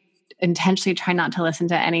actually intentionally try not to listen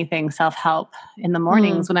to anything self-help in the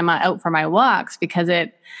mornings when I'm out for my walks, because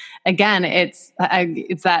it's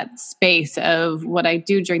that space of what I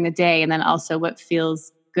do during the day and then also what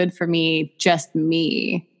feels good for me, just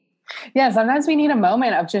me. Yeah, sometimes we need a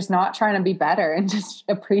moment of just not trying to be better and just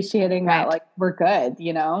appreciating that, like, we're good,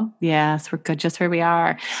 you know? Yes, we're good just where we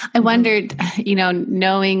are. I wondered, you know,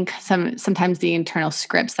 knowing sometimes the internal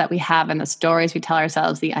scripts that we have and the stories we tell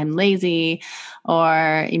ourselves, the I'm lazy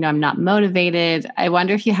or, you know, I'm not motivated. I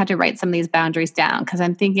wonder if you had to write some of these boundaries down, because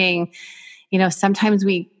I'm thinking, you know, sometimes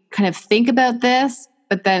we kind of think about this,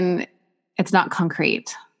 but then it's not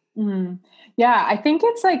concrete. Yeah, I think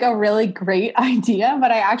it's like a really great idea,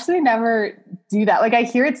 but I actually never do that. Like I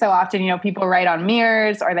hear it so often, people write on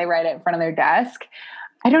mirrors or they write it in front of their desk.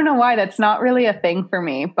 I don't know why that's not really a thing for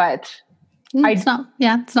me, but it's not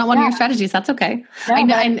one of your strategies. That's okay. No, I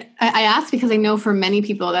know. And I ask because I know for many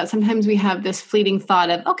people that sometimes we have this fleeting thought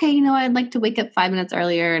of, okay, I'd like to wake up 5 minutes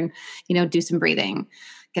earlier and, do some breathing,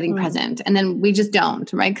 getting present. And then we just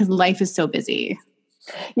don't, right? Because life is so busy.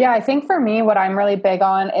 Yeah. I think for me, what I'm really big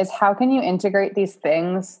on is how can you integrate these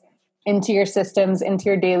things into your systems, into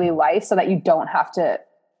your daily life so that you don't have to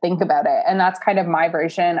think about it. And that's kind of my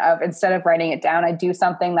version of, instead of writing it down, I do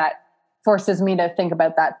something that forces me to think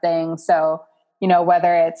about that thing. So,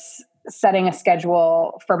 whether it's setting a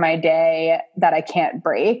schedule for my day that I can't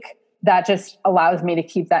break, that just allows me to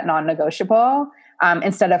keep that non-negotiable.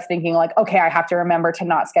 Instead of thinking like, okay, I have to remember to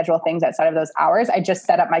not schedule things outside of those hours. I just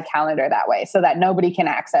set up my calendar that way so that nobody can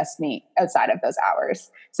access me outside of those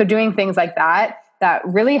hours. So doing things like that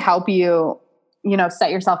really help you,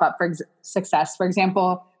 set yourself up for success. For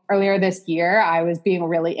example, earlier this year, I was being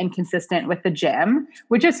really inconsistent with the gym,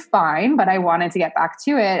 which is fine, but I wanted to get back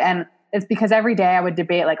to it. And it's because every day I would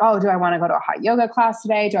debate like, oh, do I want to go to a hot yoga class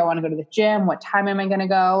today? Do I want to go to the gym? What time am I going to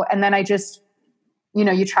go? And then I just,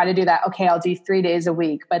 you try to do that. Okay, I'll do 3 days a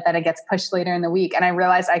week, but then it gets pushed later in the week. And I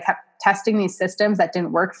realized I kept testing these systems that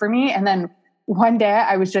didn't work for me. And then one day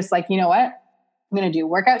I was just like, you know what? I'm going to do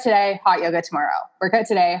workout today, hot yoga tomorrow. Workout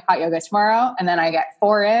today, hot yoga tomorrow. And then I get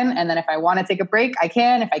 4 in. And then if I want to take a break, I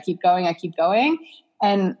can. If I keep going, I keep going.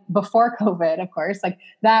 And before COVID, of course, like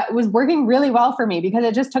that was working really well for me because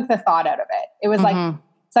it just took the thought out of it. It was like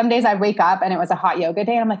some days I'd wake up and it was a hot yoga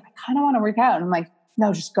day. And I'm like, I kind of want to work out. And I'm like,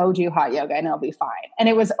 no, just go do hot yoga and it'll be fine. And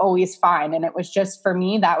it was always fine. And it was just, for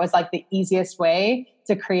me, that was like the easiest way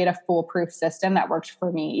to create a foolproof system that worked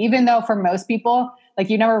for me. Even though for most people, like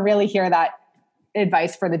you never really hear that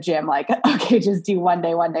advice for the gym, like, okay, just do one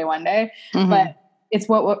day. But it's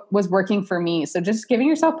what was working for me. So just giving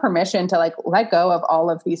yourself permission to like let go of all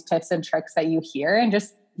of these tips and tricks that you hear and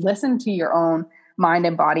just listen to your own mind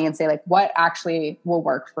and body and say like, what actually will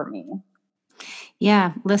work for me?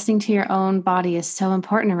 Yeah, listening to your own body is so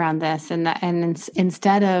important around this. And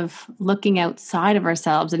instead of looking outside of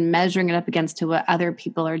ourselves and measuring it up against to what other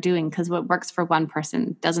people are doing, because what works for one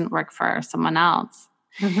person doesn't work for someone else.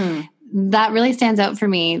 That really stands out for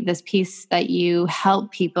me, this piece that you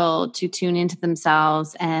help people to tune into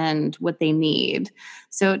themselves and what they need.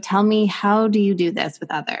 So tell me, how do you do this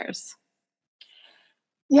with others?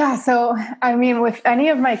 Yeah. So, I mean, with any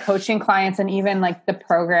of my coaching clients and even like the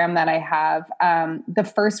program that I have, the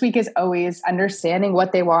first week is always understanding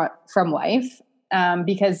what they want from life.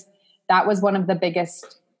 Because that was one of the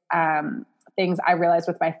biggest things I realized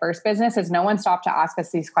with my first business is no one stopped to ask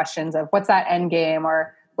us these questions of what's that end game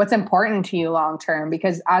or what's important to you long-term?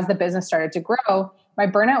 Because as the business started to grow, my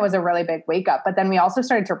burnout was a really big wake up. But then we also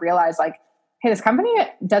started to realize like, hey, this company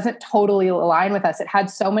doesn't totally align with us. It had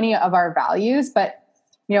so many of our values, but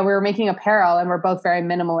we were making apparel and we're both very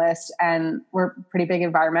minimalist and we're pretty big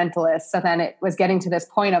environmentalists. So then it was getting to this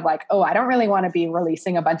point of like, oh, I don't really want to be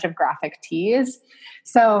releasing a bunch of graphic tees.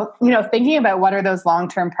 So, thinking about what are those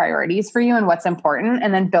long-term priorities for you and what's important,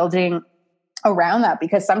 and then building around that,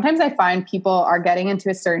 because sometimes I find people are getting into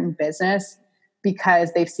a certain business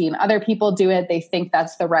because they've seen other people do it. They think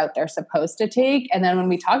that's the route they're supposed to take. And then when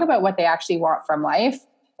we talk about what they actually want from life,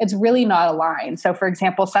 it's really not aligned. So for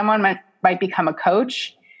example, someone might become a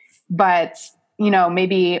coach, but,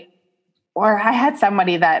 maybe, or I had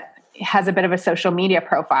somebody that has a bit of a social media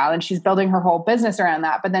profile and she's building her whole business around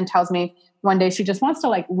that, but then tells me one day she just wants to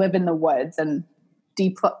like live in the woods and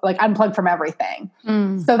unplug from everything.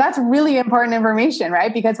 So that's really important information,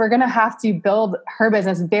 right? Because we're going to have to build her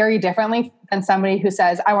business very differently than somebody who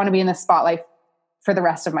says, I want to be in the spotlight for the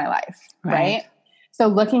rest of my life. Right? So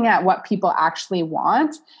looking at what people actually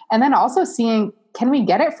want, and then also seeing, can we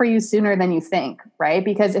get it for you sooner than you think? Right?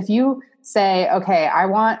 Because if you say, okay, I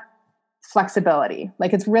want flexibility.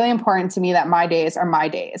 Like it's really important to me that my days are my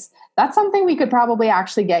days. That's something we could probably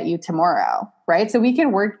actually get you tomorrow, right? So we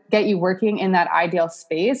can get you working in that ideal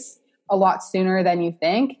space a lot sooner than you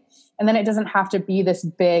think. And then it doesn't have to be this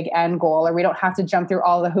big end goal, or we don't have to jump through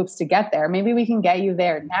all the hoops to get there. Maybe we can get you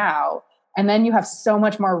there now. And then you have so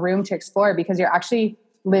much more room to explore because you're actually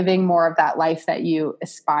living more of that life that you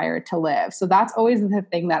aspire to live. So that's always the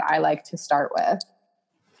thing that I like to start with.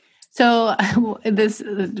 So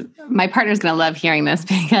my partner's going to love hearing this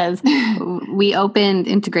because we opened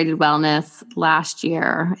Integrated Wellness last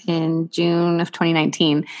year in June of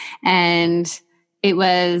 2019. And it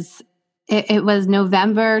was It was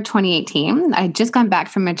November 2018. I had just gone back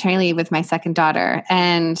from maternity leave with my second daughter.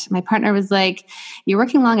 And my partner was like, you're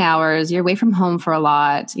working long hours. You're away from home for a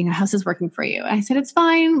lot. How's this working for you? And I said, it's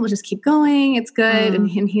fine. We'll just keep going. It's good. And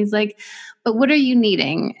he's like, but what are you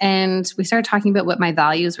needing? And we started talking about what my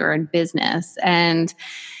values were in business. And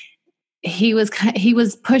he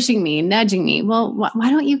was pushing me, nudging me. Well, why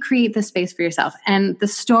don't you create this space for yourself? And the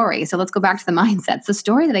story, so let's go back to the mindsets. The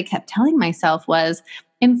story that I kept telling myself was,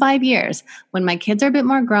 in 5 years, when my kids are a bit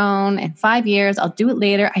more grown, in 5 years, I'll do it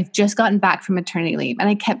later. I've just gotten back from maternity leave. And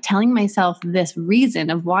I kept telling myself this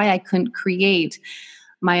reason of why I couldn't create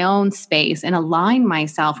my own space and align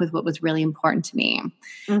myself with what was really important to me.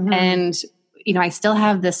 And I still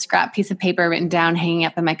have this scrap piece of paper written down hanging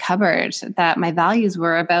up in my cupboard that my values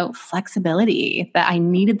were about flexibility, that I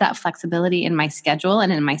needed that flexibility in my schedule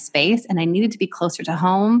and in my space. And I needed to be closer to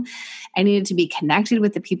home. I needed to be connected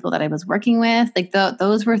with the people that I was working with. Like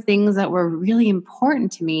those were things that were really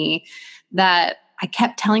important to me that I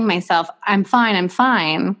kept telling myself, I'm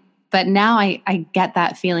fine. But now I get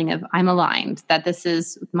that feeling of I'm aligned, that this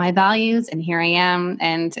is my values and here I am.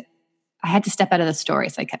 And I had to step out of the story.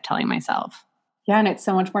 So I kept telling myself. Yeah. And it's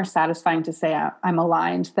so much more satisfying to say I'm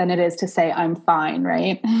aligned than it is to say I'm fine,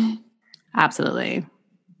 right? Absolutely.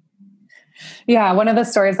 Yeah. One of the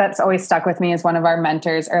stories that's always stuck with me is one of our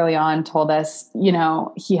mentors early on told us,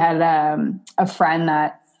 he had a friend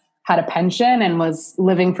that had a pension and was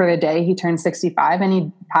living for the day he turned 65 and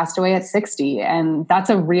he passed away at 60. And that's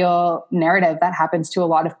a real narrative that happens to a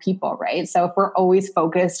lot of people, right? So if we're always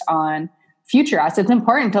focused on future us, it's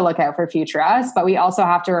important to look out for future us, but we also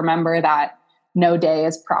have to remember that no day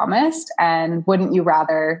is promised. And wouldn't you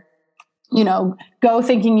rather, go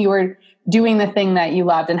thinking you were doing the thing that you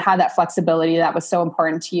loved and had that flexibility that was so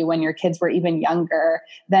important to you when your kids were even younger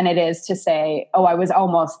than it is to say, oh, I was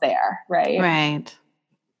almost there. Right. Right.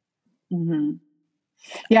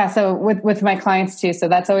 Yeah. So with my clients too, so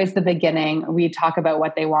that's always the beginning. We talk about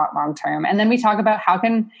what they want long-term. And then we talk about how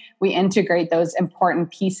can we integrate those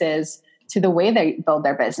important pieces to the way they build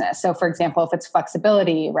their business. So for example, if it's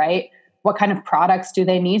flexibility, right? What kind of products do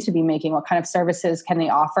they need to be making? What kind of services can they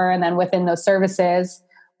offer? And then within those services,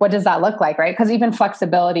 what does that look like, right? Because even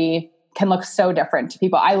flexibility can look so different to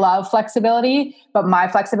people. I love flexibility, but my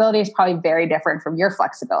flexibility is probably very different from your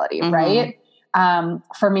flexibility, right?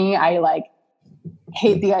 For me, I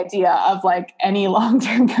hate the idea of any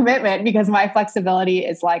long-term commitment because my flexibility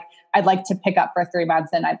is I'd like to pick up for 3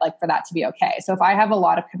 months and I'd like for that to be okay. So if I have a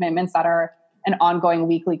lot of commitments that are an ongoing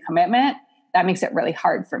weekly commitment, that makes it really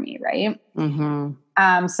hard for me, right?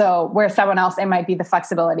 So where someone else, it might be the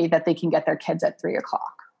flexibility that they can get their kids at 3:00,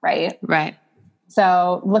 right? Right.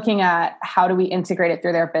 So looking at how do we integrate it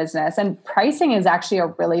through their business, and pricing is actually a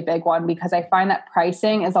really big one because I find that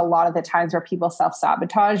pricing is a lot of the times where people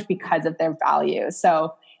self-sabotage because of their values.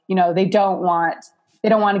 So, they don't want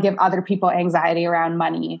to give other people anxiety around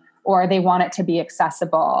money, or they want it to be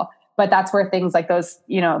accessible. But that's where things like those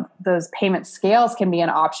payment scales can be an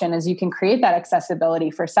option, as you can create that accessibility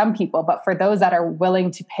for some people. But for those that are willing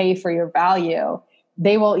to pay for your value,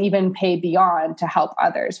 they will even pay beyond to help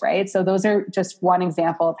others, right? So those are just one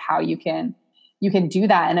example of how you can do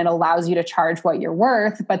that. And it allows you to charge what you're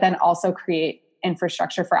worth, but then also create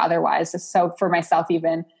infrastructure for otherwise. So for myself,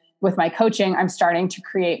 even with my coaching, I'm starting to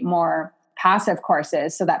create more passive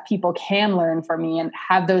courses so that people can learn from me and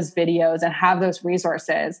have those videos and have those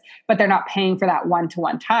resources, but they're not paying for that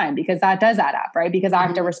one-to-one time, because that does add up, right? Because I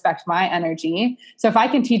have to respect my energy. So if I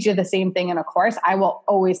can teach you the same thing in a course, I will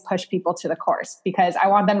always push people to the course because I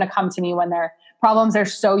want them to come to me when their problems are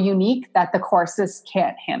so unique that the courses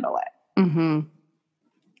can't handle it.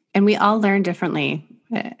 And we all learn differently.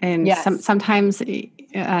 And yes. Sometimes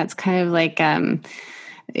it's kind of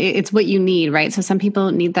it's what you need, right? So some people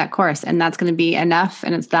need that course and that's going to be enough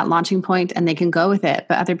and it's that launching point and they can go with it.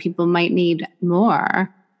 But other people might need more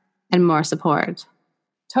and more support.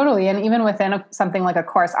 Totally. And even within something like a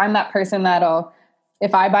course, I'm that person that'll,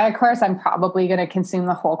 if I buy a course, I'm probably going to consume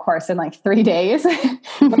the whole course in 3 days.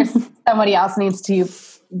 Somebody else needs to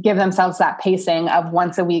give themselves that pacing of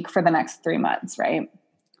once a week for the next 3 months, right?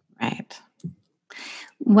 Right.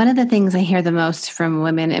 One of the things I hear the most from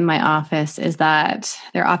women in my office is that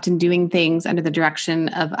they're often doing things under the direction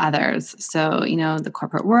of others. So, the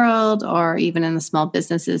corporate world or even in the small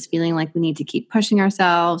businesses, feeling like we need to keep pushing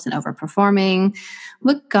ourselves and overperforming.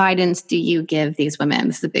 What guidance do you give these women?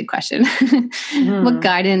 This is a big question. What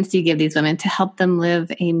guidance do you give these women to help them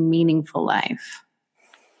live a meaningful life?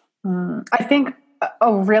 I think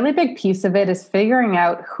a really big piece of it is figuring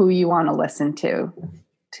out who you want to listen to,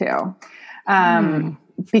 too.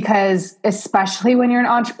 because especially when you're an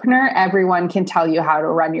entrepreneur, everyone can tell you how to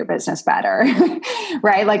run your business better,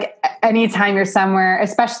 right? Like anytime you're somewhere,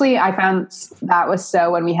 especially I found that was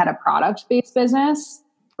so when we had a product-based business,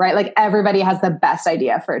 right? Like everybody has the best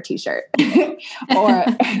idea for a t-shirt or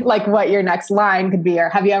like what your next line could be, or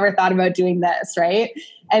have you ever thought about doing this, right?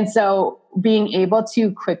 And so being able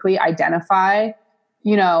to quickly identify,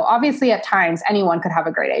 obviously at times anyone could have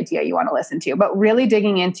a great idea you want to listen to, but really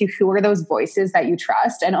digging into who are those voices that you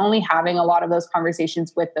trust and only having a lot of those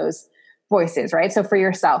conversations with those voices, right? So for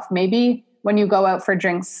yourself, maybe when you go out for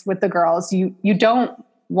drinks with the girls, you don't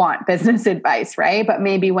want business advice, right? But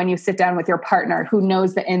maybe when you sit down with your partner who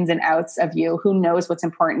knows the ins and outs of you, who knows what's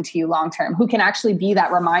important to you long-term, who can actually be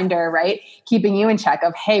that reminder, right? Keeping you in check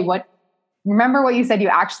of, hey, remember what you said you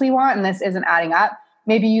actually want, and this isn't adding up.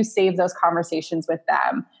 Maybe you save those conversations with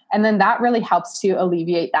them. And then that really helps to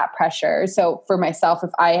alleviate that pressure. So for myself, if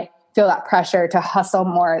I feel that pressure to hustle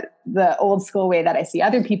more the old school way that I see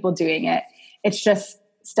other people doing it, it's just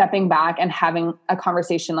stepping back and having a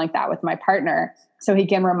conversation like that with my partner so he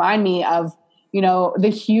can remind me of, the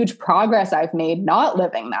huge progress I've made not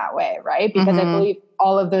living that way, right? Because I believe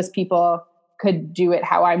all of those people could do it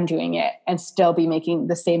how I'm doing it and still be making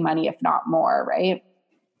the same money, if not more, right?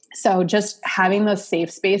 So just having those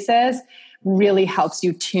safe spaces really helps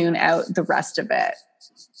you tune out the rest of it.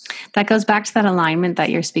 That goes back to that alignment that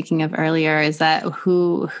you're speaking of earlier, is that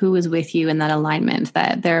who is with you in that alignment,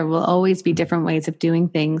 that there will always be different ways of doing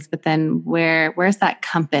things, but then where's that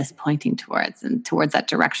compass pointing towards and towards that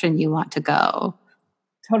direction you want to go?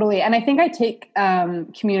 Totally. And I think I take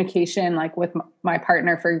communication like with my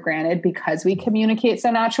partner for granted because we communicate so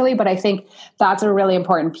naturally. But I think that's a really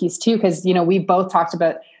important piece too, because, we both talked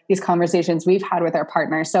about these conversations we've had with our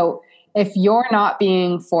partner. So if you're not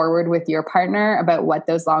being forward with your partner about what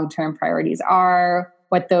those long-term priorities are,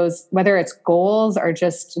 whether it's goals or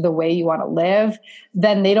just the way you want to live,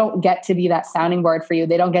 then they don't get to be that sounding board for you.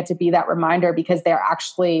 They don't get to be that reminder because they're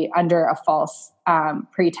actually under a false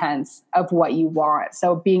pretense of what you want.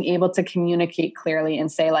 So being able to communicate clearly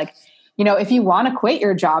and say like, if you want to quit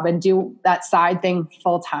your job and do that side thing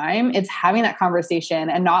full time, it's having that conversation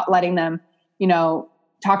and not letting them,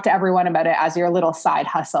 talk to everyone about it as your little side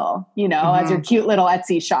hustle, as your cute little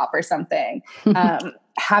Etsy shop or something.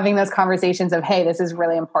 Having those conversations of, hey, this is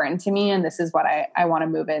really important to me and this is what I want to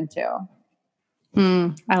move into.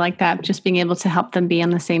 I like that. Just being able to help them be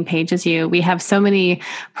on the same page as you. We have so many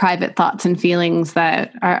private thoughts and feelings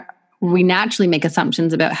we naturally make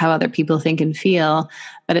assumptions about how other people think and feel,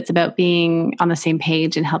 but it's about being on the same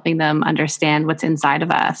page and helping them understand what's inside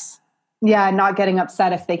of us. Yeah. Not getting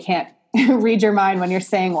upset if they can't read your mind when you're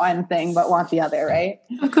saying one thing, but want the other, right?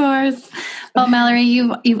 Of course. Well, Mallory,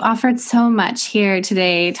 you've offered so much here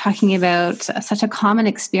today, talking about such a common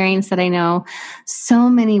experience that I know so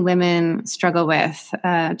many women struggle with,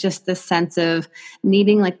 just this sense of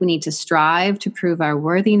needing, like we need to strive to prove our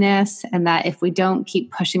worthiness. And that if we don't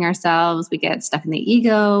keep pushing ourselves, we get stuck in the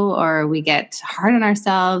ego or we get hard on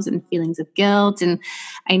ourselves and feelings of guilt. And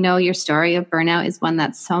I know your story of burnout is one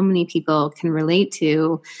that so many people can relate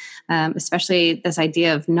to. Especially this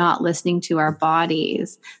idea of not listening to our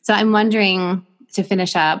bodies. So I'm wondering, to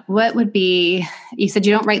finish up, what would be, you said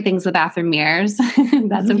you don't write things with bathroom mirrors.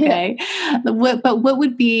 That's okay. Yeah. But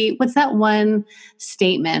what's that one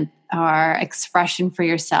statement or expression for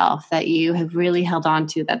yourself that you have really held on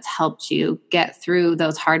to that's helped you get through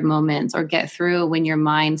those hard moments or get through when your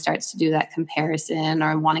mind starts to do that comparison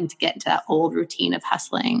or wanting to get into that old routine of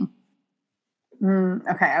hustling?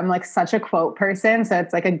 Okay. I'm like such a quote person. So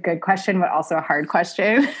it's like a good question, but also a hard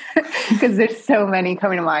question because there's so many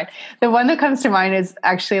coming to mind. The one that comes to mind is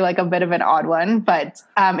actually like a bit of an odd one, but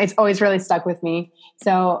it's always really stuck with me.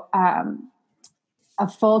 So a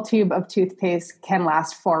full tube of toothpaste can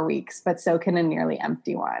last 4 weeks, but so can a nearly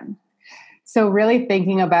empty one. So really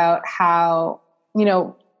thinking about how,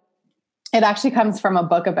 it actually comes from a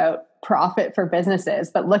book about profit for businesses,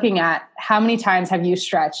 but looking at how many times have you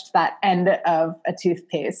stretched that end of a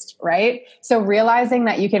toothpaste, right? So realizing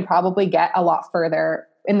that you can probably get a lot further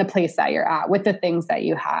in the place that you're at with the things that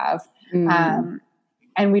you have.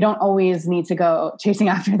 And we don't always need to go chasing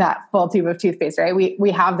after that full tube of toothpaste, right?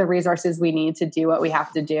 We have the resources we need to do what we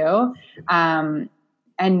have to do. And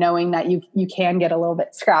knowing that you can get a little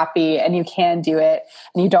bit scrappy and you can do it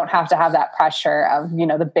and you don't have to have that pressure of,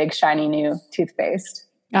 the big shiny new toothpaste.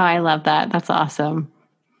 Oh, I love that. That's awesome.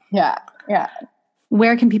 Yeah. Yeah.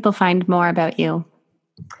 Where can people find more about you?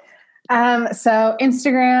 So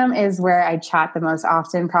Instagram is where I chat the most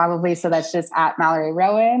often, probably. So that's just at Mallory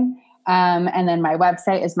Rowan. And then my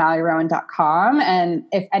website is MalloryRowan.com. And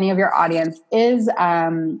if any of your audience is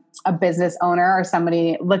a business owner or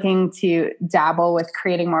somebody looking to dabble with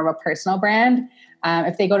creating more of a personal brand,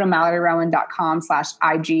 if they go to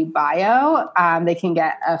MalloryRowan.com/IG bio, they can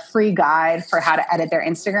get a free guide for how to edit their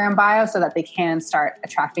Instagram bio so that they can start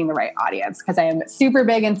attracting the right audience. Because I am super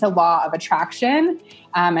big into law of attraction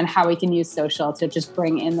and how we can use social to just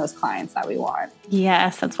bring in those clients that we want.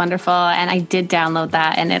 Yes, that's wonderful. And I did download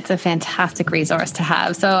that, and it's a fantastic resource to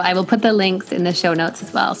have. So I will put the links in the show notes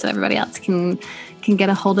as well so everybody else can get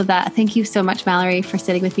a hold of that. Thank you so much, Mallory, for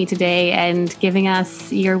sitting with me today and giving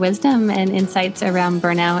us your wisdom and insights around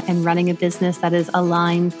burnout and running a business that is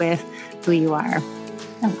aligned with who you are.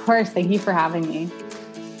 Of course. Thank you for having me.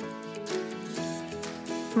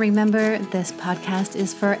 Remember, this podcast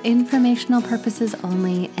is for informational purposes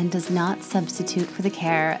only and does not substitute for the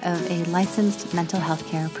care of a licensed mental health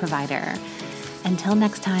care provider. Until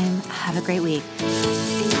next time, have a great week.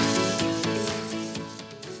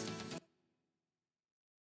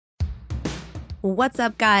 What's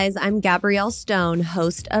up, guys? I'm Gabrielle Stone,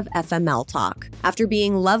 host of FML Talk. After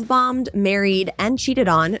being love-bombed, married, and cheated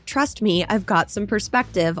on, trust me, I've got some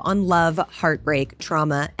perspective on love, heartbreak,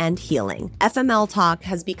 trauma, and healing. FML Talk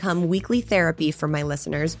has become weekly therapy for my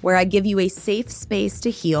listeners, where I give you a safe space to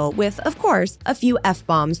heal with, of course, a few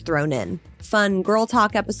F-bombs thrown in. Fun girl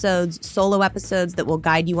talk episodes, solo episodes that will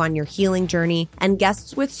guide you on your healing journey, and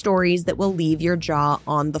guests with stories that will leave your jaw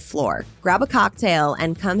on the floor. Grab a cocktail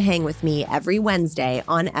and come hang with me every Wednesday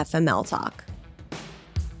on FML Talk.